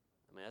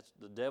 I mean,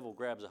 the devil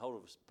grabs a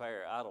hold of a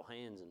pair of idle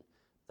hands and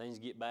things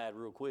get bad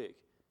real quick.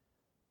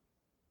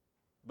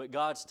 But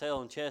God's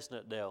telling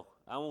Chestnutdale,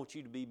 I want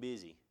you to be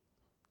busy.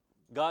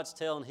 God's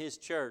telling His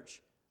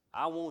church,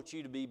 I want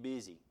you to be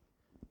busy.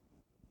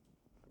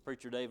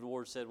 Preacher David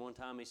Ward said one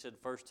time, he said,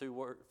 first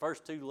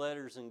two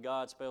letters in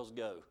God spells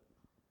go.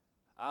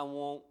 I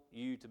want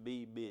you to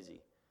be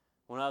busy.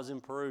 When I was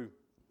in Peru,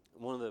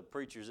 one of the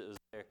preachers that was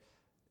there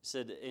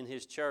said that in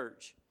his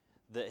church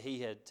that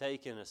he had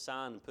taken a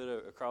sign and put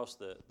it across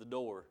the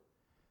door,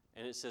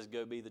 and it says,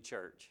 go be the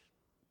church.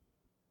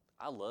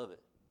 I love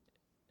it.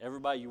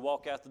 Everybody, you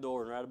walk out the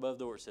door, and right above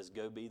the door it says,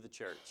 go be the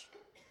church.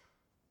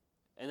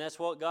 And that's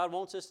what God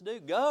wants us to do.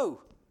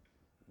 Go.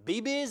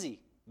 Be busy.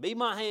 Be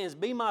my hands.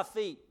 Be my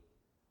feet.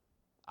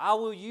 I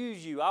will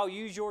use you. I'll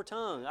use your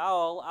tongue.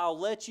 I'll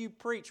let you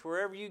preach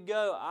wherever you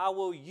go. I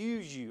will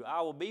use you.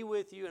 I will be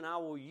with you, and I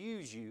will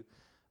use you.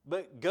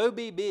 But go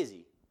be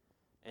busy.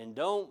 And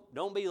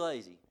don't be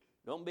lazy.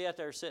 Don't be out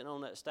there sitting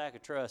on that stack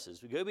of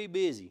trusses. Go be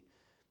busy.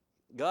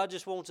 God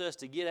just wants us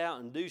to get out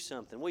and do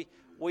something.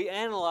 We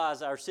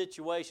analyze our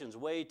situations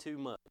way too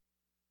much.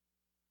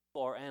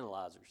 People are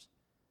analyzers.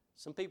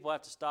 Some people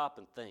have to stop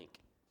and think.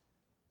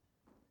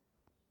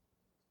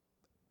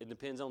 It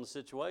depends on the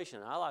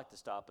situation. I like to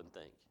stop and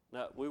think.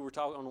 Now, we were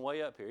talking on the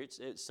way up here.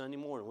 It's Sunday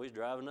morning. We was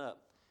driving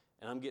up,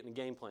 and I'm getting a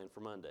game plan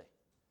for Monday.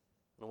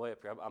 On the way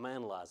up here, I'm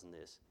analyzing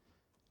this.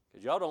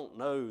 Because y'all don't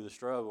know the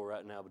struggle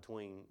right now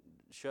between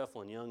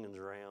shuffling youngins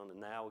around, and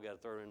now we got to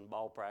throw in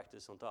ball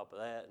practice on top of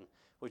that,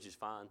 which is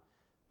fine.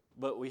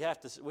 But we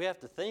have to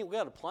think. We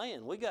got to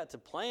plan. We got to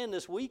plan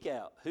this week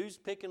out. Who's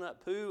picking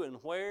up who and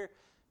where?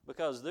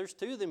 because there's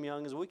 2 of them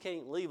youngins we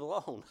can't leave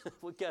alone.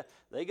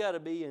 They got to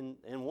be in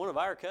one of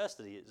our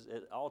custody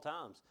at all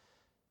times.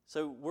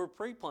 So we're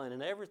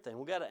pre-planning everything.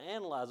 We got to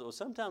analyze it. Well,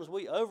 sometimes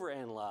we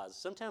overanalyze.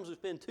 Sometimes we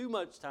spend too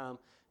much time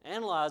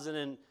analyzing,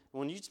 and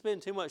when you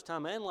spend too much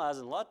time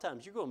analyzing, a lot of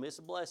times you're going to miss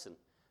a blessing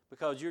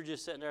because you're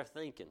just sitting there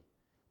thinking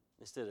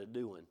instead of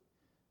doing.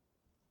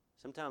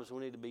 Sometimes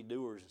we need to be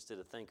doers instead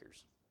of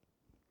thinkers.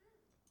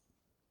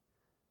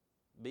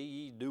 Be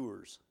ye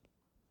doers.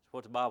 That's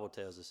what the Bible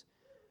tells us.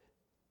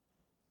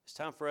 It's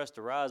time for us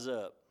to rise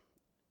up.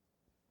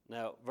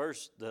 Now,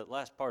 the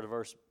last part of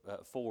verse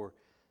 4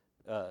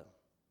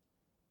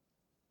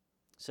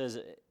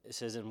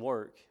 says in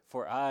work,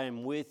 for I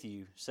am with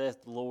you,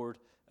 saith the Lord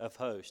of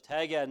hosts.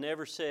 Haggai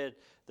never said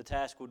the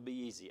task would be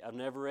easy. I've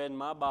never read in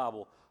my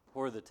Bible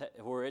where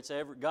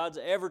God's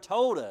ever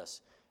told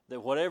us that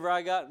whatever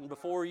I got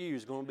before you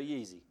is going to be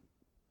easy.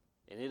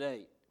 And it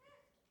ain't.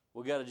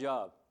 We got a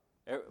job.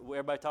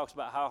 Everybody talks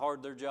about how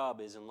hard their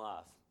job is in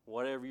life.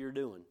 Whatever you're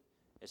doing,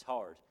 it's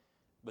hard.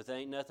 But there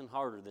ain't nothing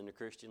harder than the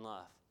Christian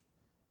life.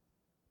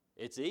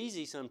 It's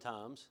easy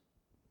sometimes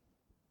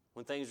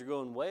when things are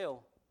going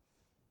well.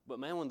 But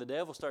man, when the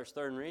devil starts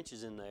throwing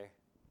wrenches in there,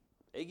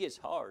 it gets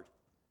hard.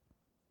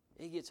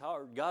 It gets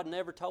hard. God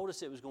never told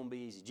us it was going to be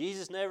easy.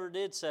 Jesus never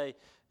did say,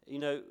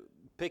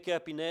 pick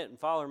up your net and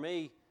follow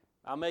me.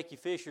 I'll make you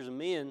fishers of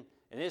men,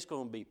 and it's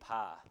going to be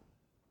pie.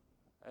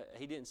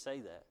 He didn't say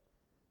that.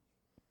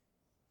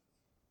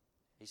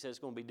 He said it's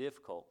going to be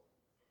difficult.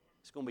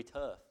 It's going to be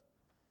tough.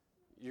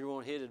 You're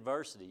going to hit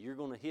adversity. You're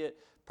going to hit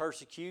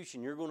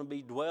persecution. You're going to be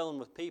you're going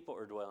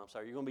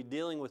to be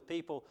dealing with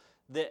people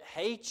that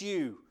hate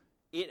you.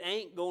 It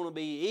ain't going to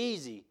be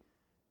easy.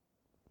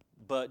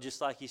 But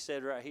just like he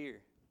said right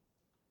here,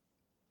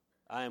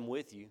 I am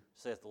with you,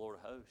 saith the Lord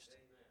of hosts.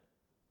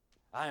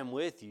 Amen. I am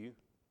with you,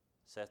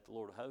 saith the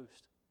Lord of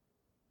hosts.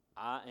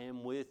 I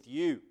am with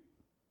you,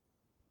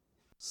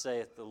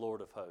 saith the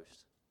Lord of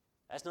hosts.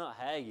 That's not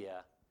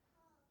Haggai.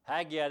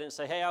 Haggai didn't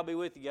say, hey, I'll be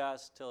with you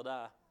guys till I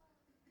die.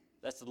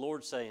 That's the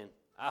Lord saying,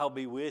 I'll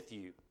be with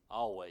you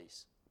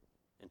always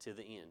until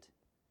the end.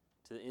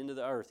 To the end of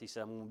the earth, he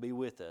said, I'm going to be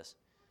with us.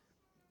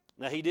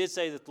 Now, he did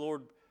say that the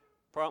Lord,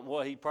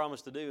 what he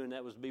promised to do, and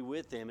that was be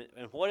with them.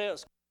 And what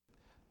else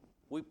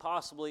we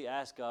possibly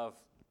ask of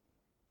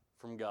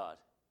from God?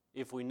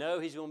 If we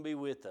know he's going to be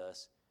with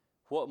us,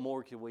 what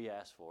more could we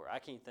ask for? I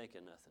can't think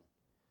of nothing.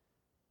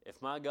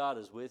 If my God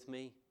is with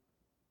me,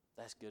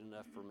 that's good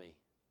enough for me.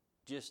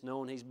 Just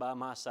knowing he's by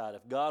my side.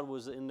 If God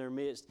was in their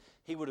midst,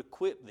 he would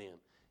equip them.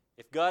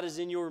 If God is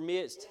in your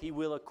midst, he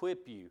will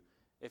equip you.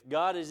 If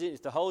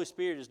the Holy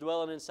Spirit is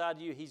dwelling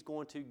inside you, he's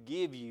going to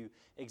give you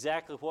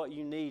exactly what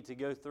you need to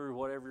go through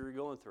whatever you're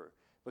going through.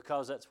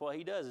 Because that's what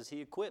he does, is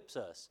he equips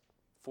us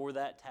for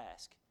that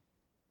task.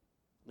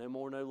 No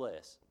more, no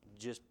less.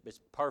 It's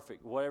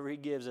perfect. Whatever he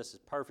gives us is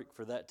perfect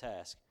for that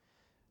task.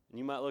 And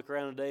you might look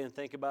around today and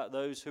think about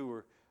those who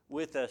were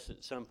with us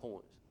at some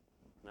point.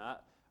 Now,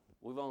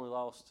 we've only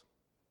lost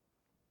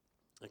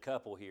a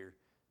couple here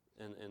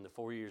in the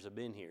 4 years I've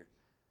been here.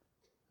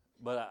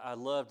 But I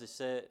love to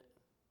sit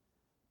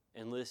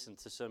and listen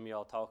to some of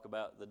y'all talk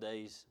about the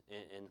days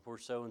and where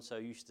so-and-so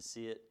used to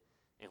sit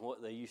and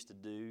what they used to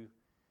do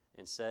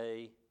and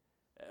say.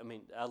 I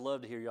mean, I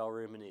love to hear y'all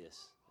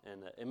reminisce.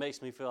 And it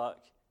makes me feel like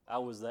I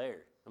was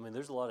there. I mean,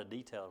 there's a lot of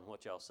detail in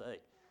what y'all say.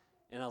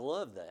 And I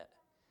love that.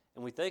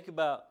 And we think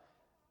about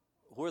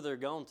where they're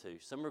gone to.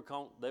 Some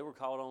they were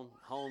called on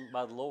home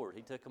by the Lord.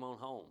 He took them on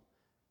home.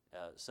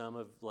 Some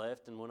have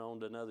left and went on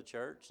to another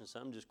church, and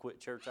some just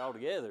quit church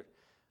altogether.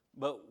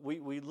 But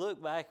we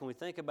look back and we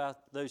think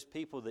about those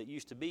people that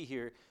used to be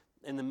here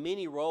and the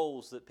many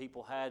roles that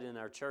people had in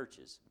our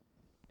churches.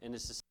 And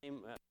it's the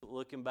same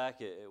looking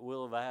back at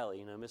Willow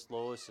Valley, Miss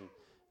Lois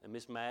and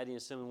Miss Maddie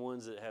and some of the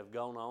ones that have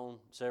gone on,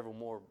 several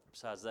more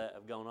besides that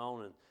have gone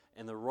on,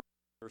 and the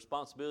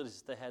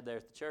responsibilities that they had there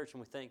at the church.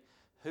 And we think,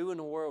 who in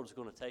the world is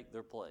going to take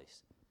their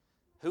place?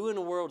 Who in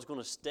the world is going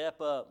to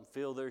step up and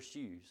fill their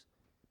shoes?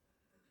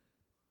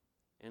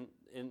 And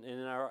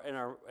in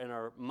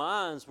our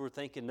minds, we're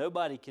thinking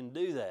nobody can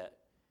do that.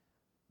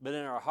 But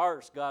in our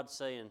hearts, God's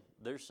saying,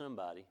 there's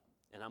somebody,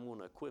 and I'm going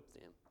to equip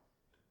them.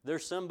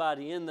 There's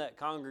somebody in that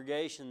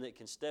congregation that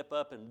can step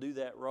up and do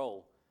that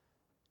role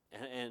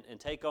and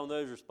take on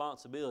those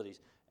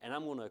responsibilities, and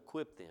I'm going to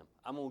equip them.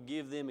 I'm going to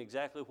give them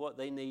exactly what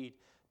they need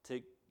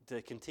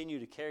to continue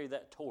to carry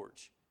that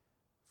torch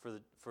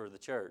for the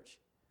church.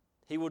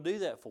 He will do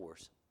that for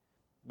us.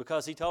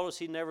 Because he told us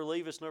he'd never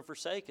leave us nor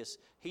forsake us.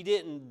 He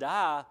didn't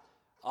die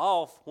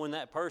off when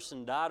that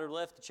person died or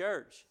left the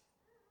church.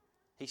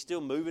 He's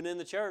still moving in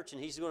the church,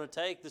 and he's going to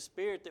take the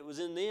spirit that was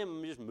in them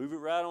and just move it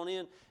right on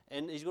in,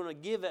 and he's going to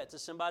give that to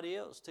somebody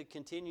else to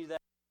continue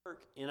that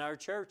work in our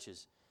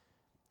churches.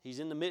 He's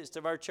in the midst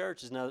of our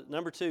churches. Now,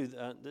 number 2,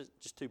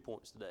 just 2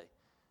 points today.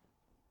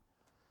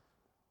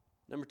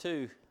 Number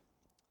 2,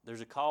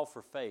 there's a call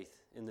for faith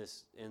in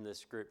this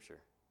scripture.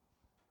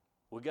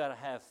 We got to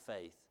have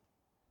faith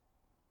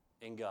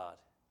in God.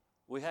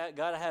 We got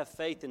to have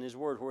faith in His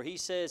Word. Where He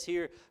says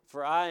here,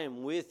 "For I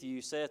am with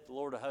you, saith the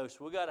Lord of hosts,"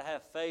 we got to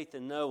have faith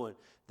in knowing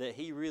that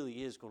He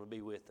really is going to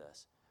be with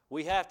us.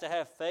 We have to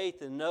have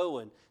faith in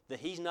knowing that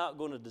He's not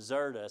going to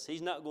desert us.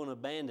 He's not going to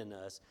abandon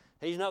us.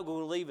 He's not going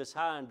to leave us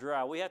high and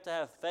dry. We have to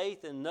have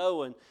faith in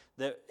knowing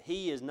that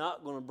He is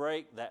not going to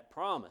break that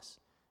promise,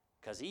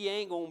 because He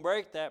ain't going to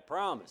break that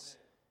promise.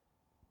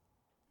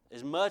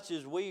 As much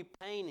as we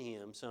pain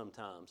Him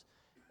sometimes,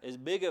 as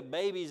big of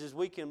babies as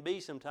we can be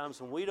sometimes,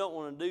 when we don't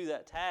want to do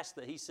that task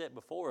that He set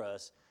before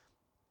us,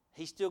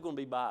 He's still going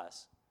to be by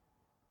us.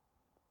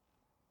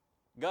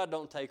 God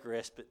don't take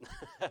respite.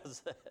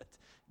 How's that?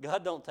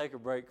 God don't take a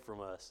break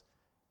from us.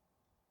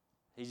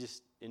 He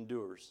just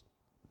endures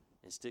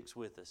and sticks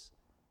with us.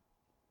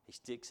 He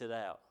sticks it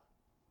out,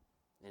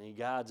 and He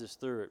guides us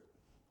through it.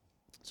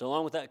 So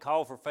along with that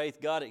call for faith,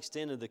 God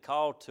extended the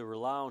call to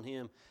rely on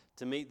Him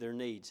to meet their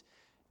needs.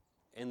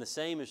 And the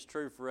same is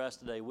true for us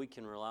today. We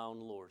can rely on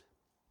the Lord.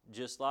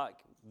 Just like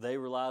they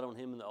relied on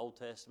Him in the Old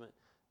Testament,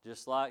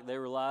 just like they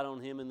relied on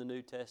Him in the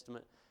New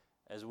Testament,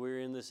 as we're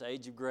in this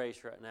age of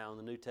grace right now in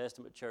the New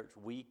Testament church,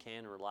 we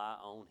can rely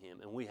on Him,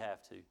 and we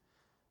have to.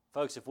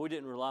 Folks, if we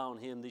didn't rely on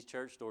Him, these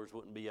church doors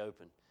wouldn't be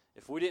open.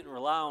 If we didn't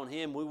rely on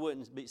Him, we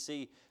wouldn't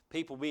see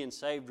people being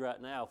saved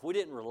right now. If we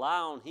didn't rely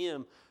on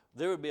Him,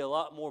 there would be a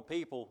lot more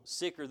people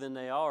sicker than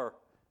they are,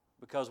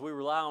 because we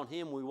rely on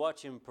Him. We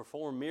watch Him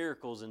perform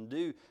miracles and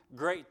do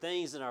great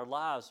things in our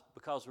lives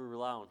because we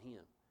rely on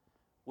Him.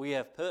 We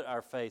have put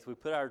our faith, we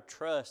put our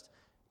trust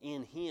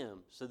in Him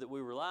so that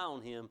we rely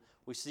on Him.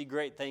 We see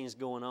great things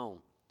going on.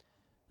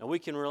 Now we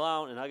can rely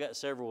on, and I got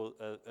several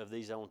of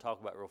these I want to talk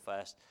about real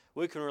fast.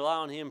 We can rely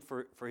on Him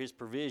for His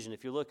provision.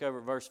 If you look over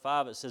at verse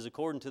 5, it says,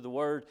 "According to the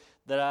word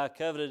that I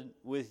covenanted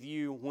with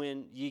you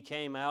when ye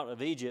came out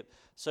of Egypt,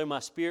 so my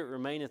spirit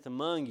remaineth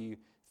among you.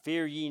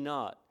 Fear ye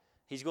not."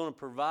 He's going to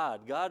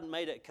provide. God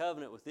made that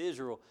covenant with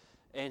Israel,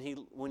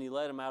 and when He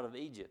led them out of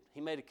Egypt, He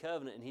made a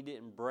covenant and He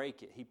didn't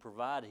break it. He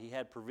provided. He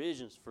had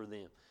provisions for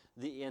them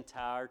the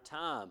entire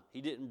time.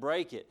 He didn't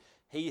break it.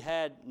 He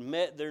had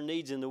met their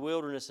needs in the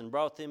wilderness and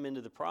brought them into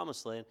the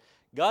promised land.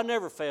 God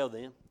never failed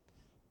them.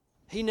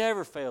 He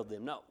never failed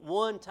them, not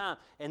one time.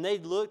 And they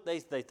looked, they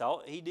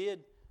thought He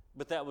did,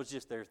 but that was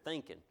just their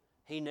thinking.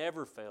 He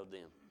never failed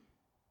them.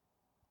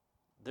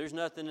 There's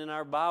nothing in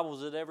our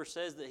Bibles that ever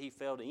says that He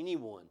failed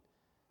anyone.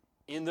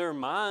 In their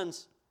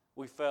minds,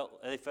 they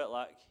felt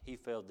like He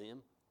failed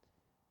them.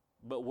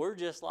 But we're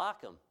just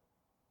like them.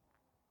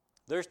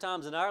 There's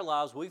times in our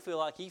lives we feel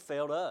like He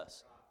failed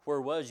us.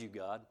 Where was you,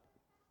 God?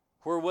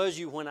 Where was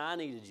you when I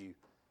needed you?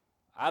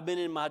 I've been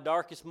in my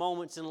darkest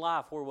moments in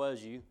life. Where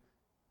was you?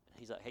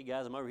 He's like, "Hey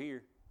guys, I'm over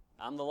here.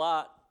 I'm the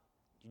light.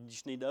 You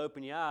just need to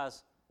open your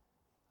eyes.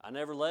 I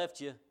never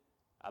left you.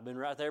 I've been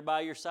right there by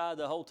your side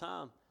the whole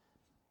time."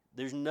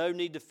 There's no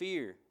need to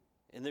fear.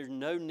 And there's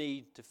no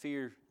need to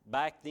fear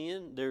back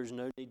then. There's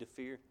no need to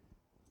fear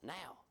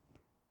now.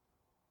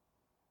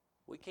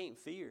 We can't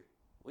fear.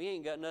 We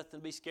ain't got nothing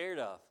to be scared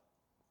of.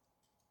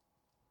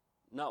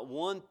 Not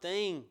one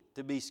thing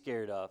to be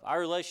scared of. Our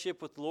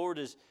relationship with the Lord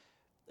is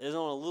on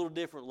a little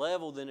different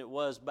level than it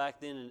was back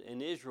then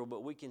in Israel,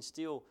 but we can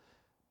still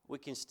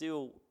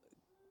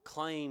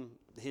claim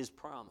His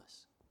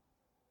promise.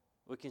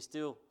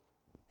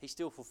 He's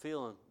still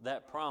fulfilling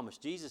that promise.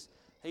 Jesus,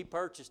 He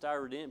purchased our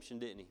redemption,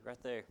 didn't He?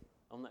 Right there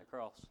on that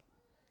cross.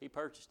 He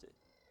purchased it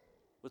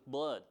with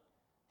blood.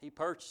 He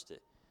purchased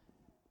it.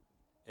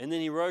 And then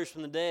He rose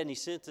from the dead, and He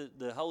sent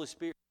the Holy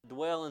Spirit to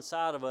dwell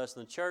inside of us.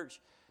 And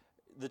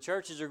the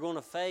churches are going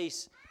to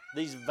face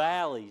these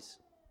valleys.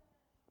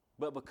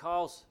 But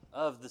because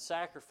of the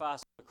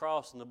sacrifice of the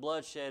cross and the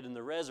bloodshed and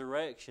the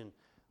resurrection,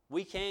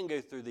 we can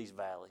go through these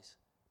valleys.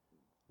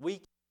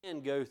 We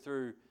can go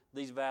through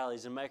these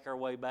valleys and make our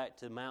way back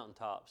to the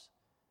mountaintops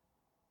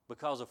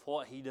because of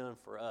what He done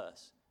for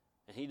us.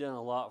 And He done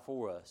a lot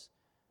for us.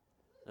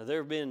 Now, there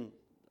have been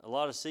a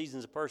lot of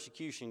seasons of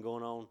persecution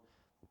going on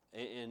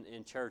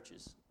in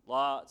churches.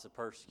 Lots of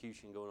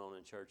persecution going on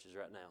in churches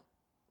right now.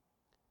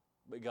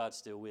 But God's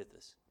still with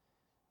us.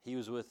 He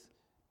was with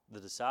the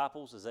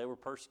disciples as they were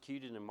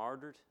persecuted and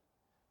martyred.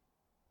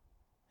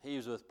 He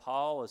was with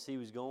Paul as he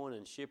was going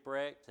and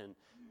shipwrecked and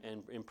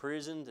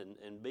imprisoned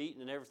and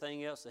beaten and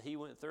everything else that he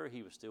went through.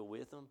 He was still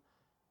with them.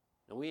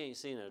 And we ain't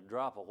seen a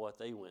drop of what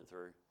they went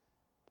through.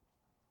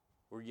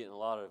 We're getting a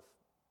lot of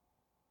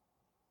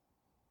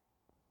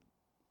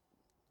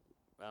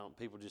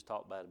people just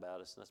talk bad about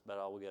us, and that's about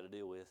all we got to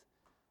deal with.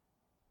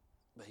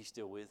 But He's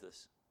still with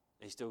us.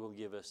 He's still going to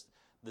give us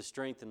the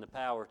strength and the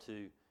power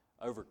to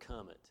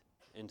overcome it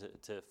and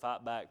to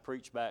fight back,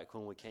 preach back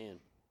when we can.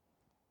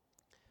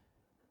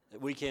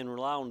 We can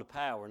rely on the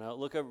power. Now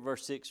look over at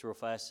verse 6 real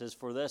fast. It says,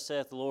 "For thus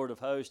saith the Lord of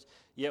hosts,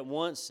 yet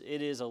once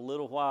it is a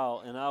little while,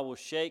 and I will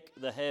shake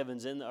the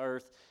heavens and the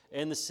earth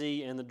and the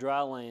sea and the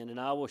dry land, and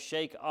I will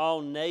shake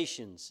all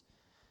nations."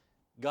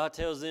 God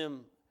tells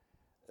them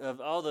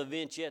of all the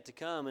events yet to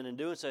come, and in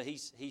doing so,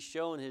 He's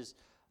showing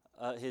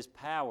His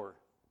power,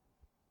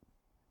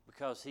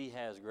 because He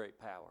has great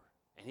power,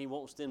 and He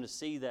wants them to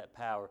see that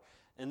power.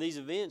 And these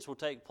events will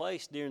take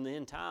place during the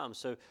end times.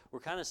 So we're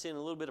kind of seeing a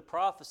little bit of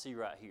prophecy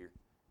right here.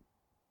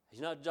 He's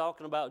not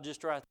talking about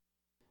just right there.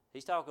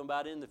 He's talking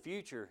about in the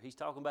future. He's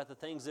talking about the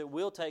things that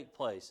will take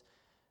place.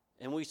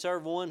 And we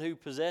serve one who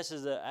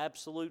possesses the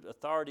absolute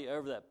authority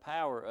over that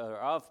power,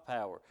 of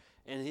power.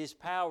 And His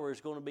power is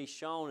going to be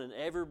shown, and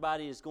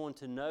everybody is going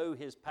to know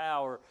His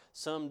power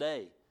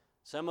someday.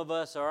 Some of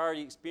us are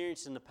already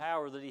experiencing the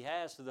power that He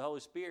has through the Holy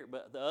Spirit,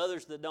 but the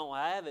others that don't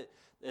have it,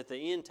 at the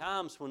end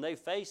times when they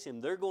face Him,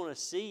 they're going to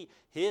see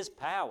His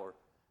power.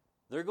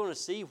 They're going to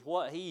see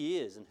what He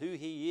is and who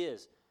He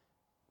is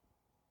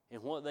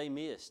and what they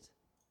missed.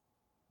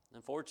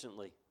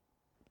 Unfortunately,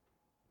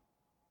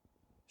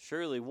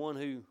 surely one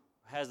who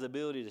has the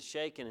ability to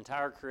shake an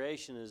entire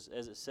creation, as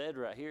it said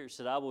right here, it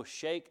said, I will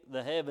shake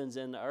the heavens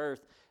and the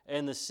earth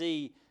and the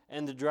sea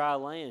and the dry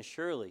land.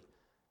 Surely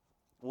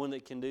one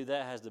that can do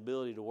that has the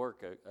ability to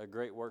work a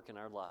great work in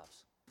our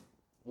lives.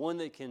 One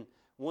that can,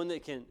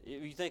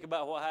 if you think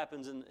about what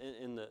happens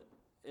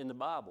in the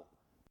Bible,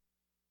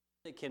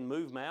 that can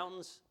move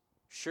mountains,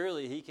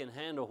 surely He can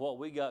handle what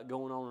we got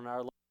going on in our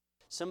lives.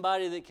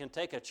 Somebody that can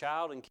take a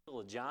child and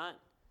kill a giant,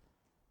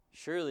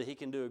 surely He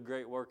can do a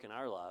great work in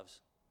our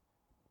lives.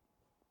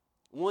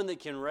 One that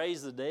can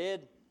raise the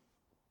dead,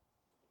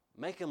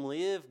 make them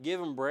live, give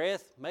them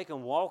breath, make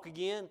them walk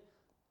again,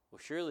 well,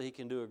 surely He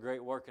can do a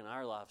great work in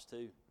our lives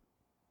too.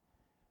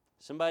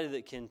 Somebody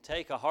that can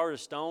take a heart of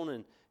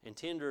stone and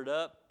tender it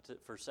up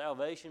for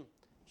salvation,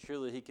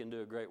 surely He can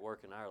do a great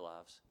work in our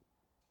lives.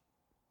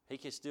 He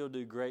can still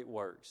do great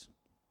works.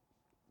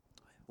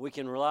 We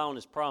can rely on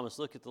His promise.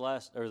 Look at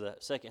the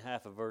second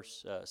half of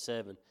verse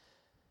 7. It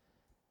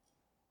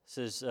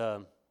says,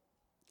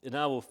 and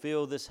I will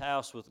fill this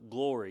house with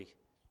glory,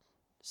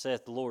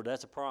 saith the Lord.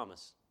 That's a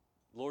promise.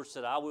 The Lord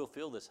said, I will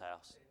fill this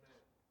house.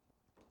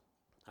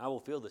 Amen. I will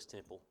fill this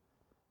temple.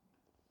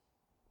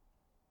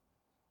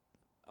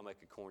 I'll make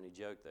a corny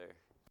joke there.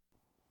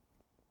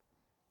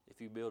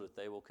 If you build it,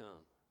 they will come.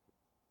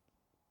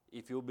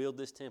 If you'll build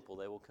this temple,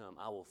 they will come.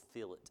 I will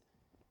fill it.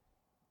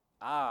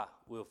 I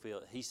will fill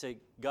it. He said,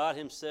 God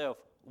Himself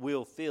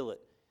will fill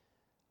it.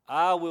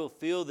 I will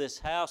fill this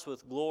house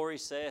with glory,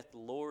 saith the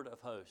Lord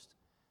of hosts.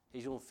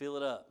 He's going to fill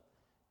it up.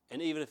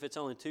 And even if it's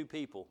only 2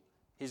 people,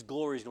 His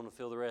glory is going to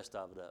fill the rest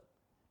of it up.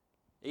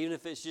 Even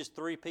if it's just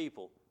 3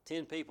 people,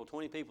 10 people,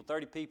 20 people,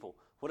 30 people,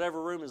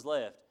 whatever room is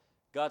left,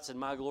 God said,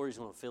 my glory is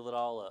going to fill it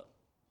all up.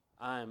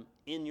 I am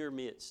in your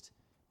midst,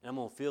 and I'm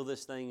going to fill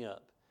this thing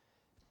up.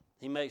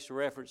 He makes a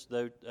reference,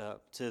 though,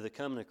 to the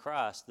coming of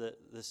Christ.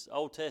 These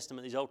Old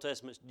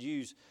Testament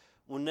Jews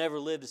will never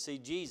live to see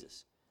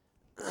Jesus.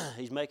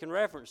 He's making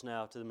reference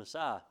now to the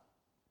Messiah.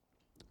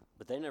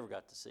 But they never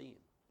got to see Him.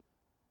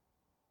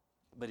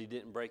 But He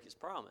didn't break His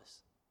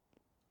promise,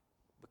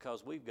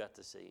 because we've got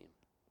to see Him.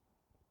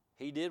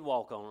 He did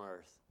walk on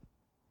earth.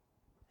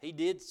 He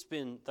did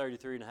spend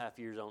 33 and a half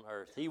years on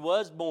earth. He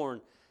was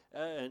born,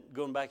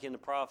 going back into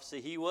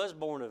prophecy, He was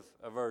born of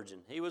a virgin.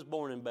 He was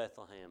born in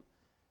Bethlehem.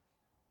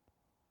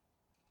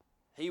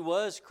 He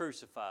was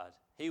crucified.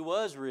 He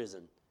was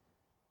risen.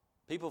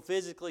 People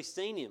physically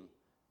seen Him,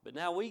 but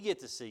now we get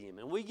to see Him,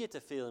 and we get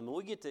to feel Him, and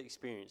we get to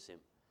experience Him.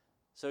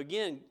 So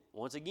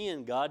once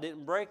again, God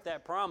didn't break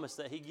that promise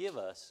that He gave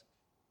us.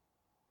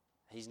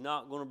 He's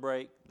not going to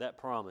break that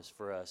promise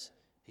for us.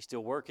 He's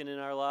still working in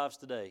our lives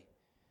today.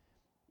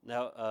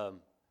 Now,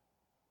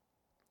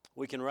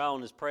 we can rely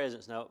on His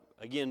presence. Now,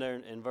 again, there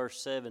in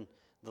verse 7,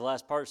 the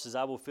last part says,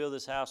 I will fill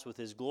this house with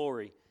His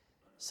glory,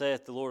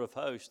 saith the Lord of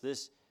hosts.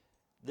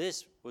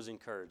 This was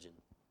encouraging,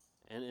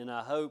 and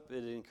I hope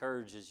it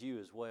encourages you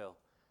as well.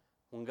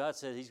 When God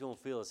said He's going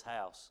to fill His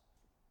house,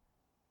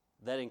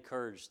 that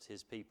encouraged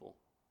His people.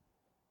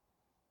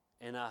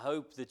 And I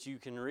hope that you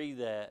can read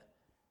that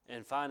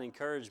and find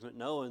encouragement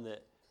knowing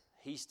that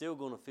He's still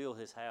going to fill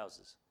His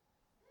houses.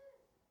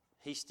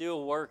 He's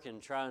still working,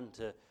 trying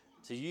to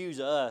use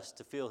us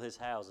to fill His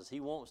houses.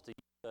 He wants to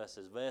use us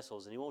as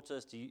vessels, and He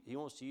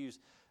wants to use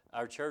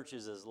our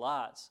churches as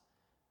lights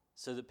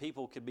so that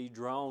people could be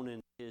drawn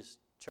into His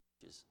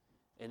churches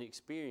and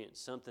experience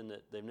something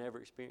that they've never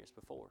experienced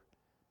before.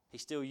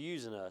 He's still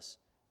using us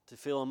to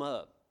fill them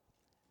up.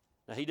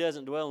 Now, He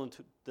doesn't dwell in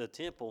the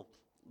temple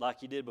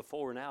like He did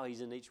before. Now He's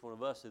in each one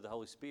of us through the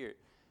Holy Spirit.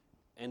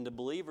 And the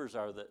believers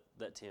are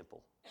that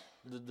temple.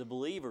 The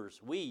believers,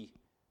 we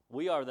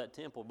are that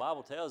temple. The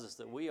Bible tells us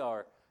that we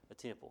are a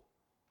temple.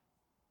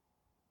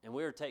 And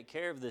we are to take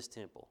care of this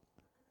temple.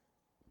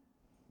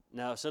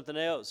 Now, something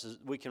else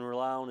we can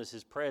rely on is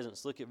His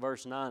presence. Look at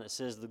verse 9. It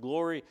says, the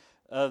glory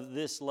of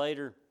this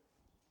latter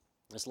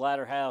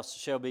house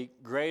shall be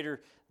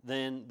greater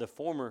than the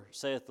former,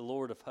 saith the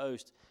Lord of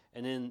hosts.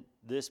 And in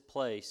this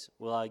place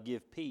will I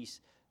give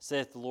peace,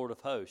 saith the Lord of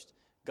hosts.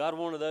 God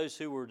wanted those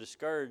who were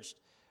discouraged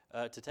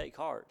to take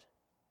heart.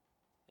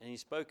 And He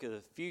spoke of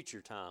the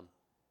future time.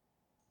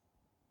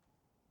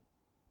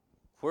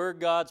 Where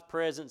God's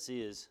presence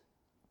is,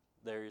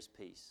 there is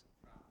peace.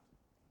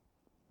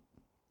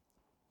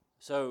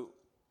 So,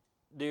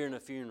 during a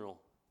funeral,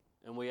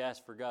 and we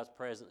ask for God's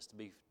presence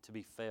to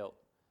be felt,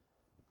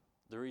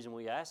 the reason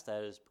we ask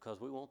that is because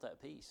we want that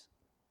peace.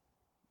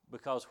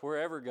 Because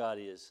wherever God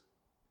is,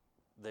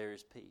 there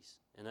is peace.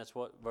 And that's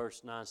what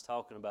verse 9 is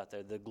talking about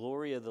there. The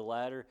glory of the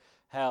latter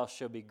house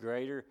shall be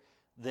greater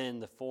than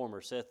the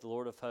former, saith the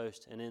Lord of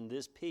hosts. And in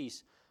this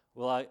place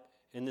will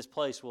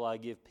I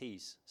give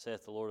peace,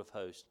 saith the Lord of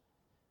hosts.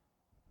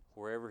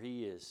 Wherever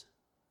He is,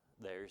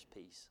 there is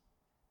peace.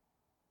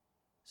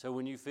 So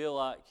when you feel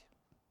like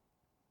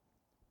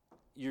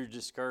you're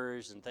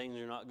discouraged and things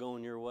are not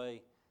going your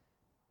way,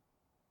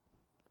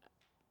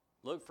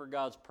 look for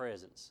God's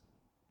presence.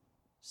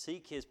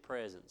 Seek His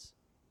presence.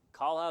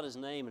 Call out His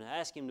name and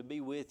ask Him to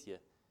be with you.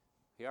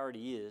 He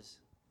already is.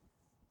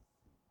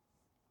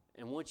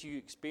 And once you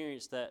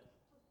experience that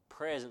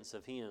presence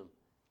of Him,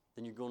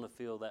 then you're going to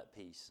feel that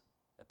peace.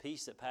 A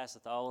peace that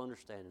passeth all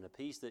understanding. A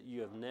peace that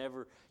you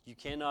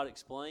cannot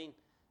explain.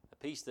 A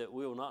peace that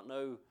we will not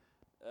know,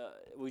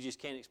 we just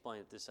can't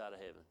explain it this side of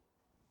heaven.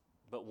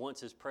 But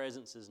once His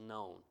presence is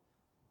known,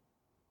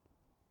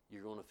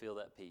 you're going to feel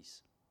that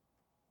peace.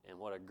 And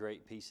what a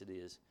great peace it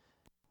is.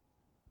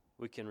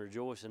 We can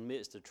rejoice in the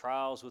midst of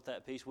trials with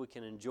that peace. We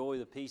can enjoy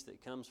the peace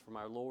that comes from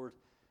our Lord.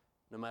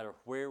 No matter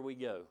where we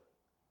go,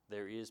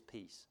 there is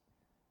peace.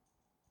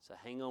 So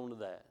hang on to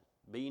that.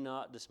 Be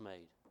not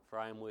dismayed, for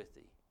I am with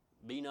thee.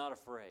 Be not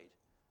afraid,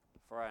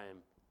 for I am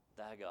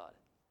thy God.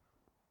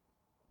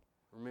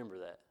 Remember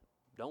that.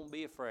 Don't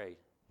be afraid,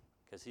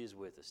 because He is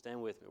with us.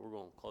 Stand with me. We're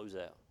going to close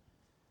out.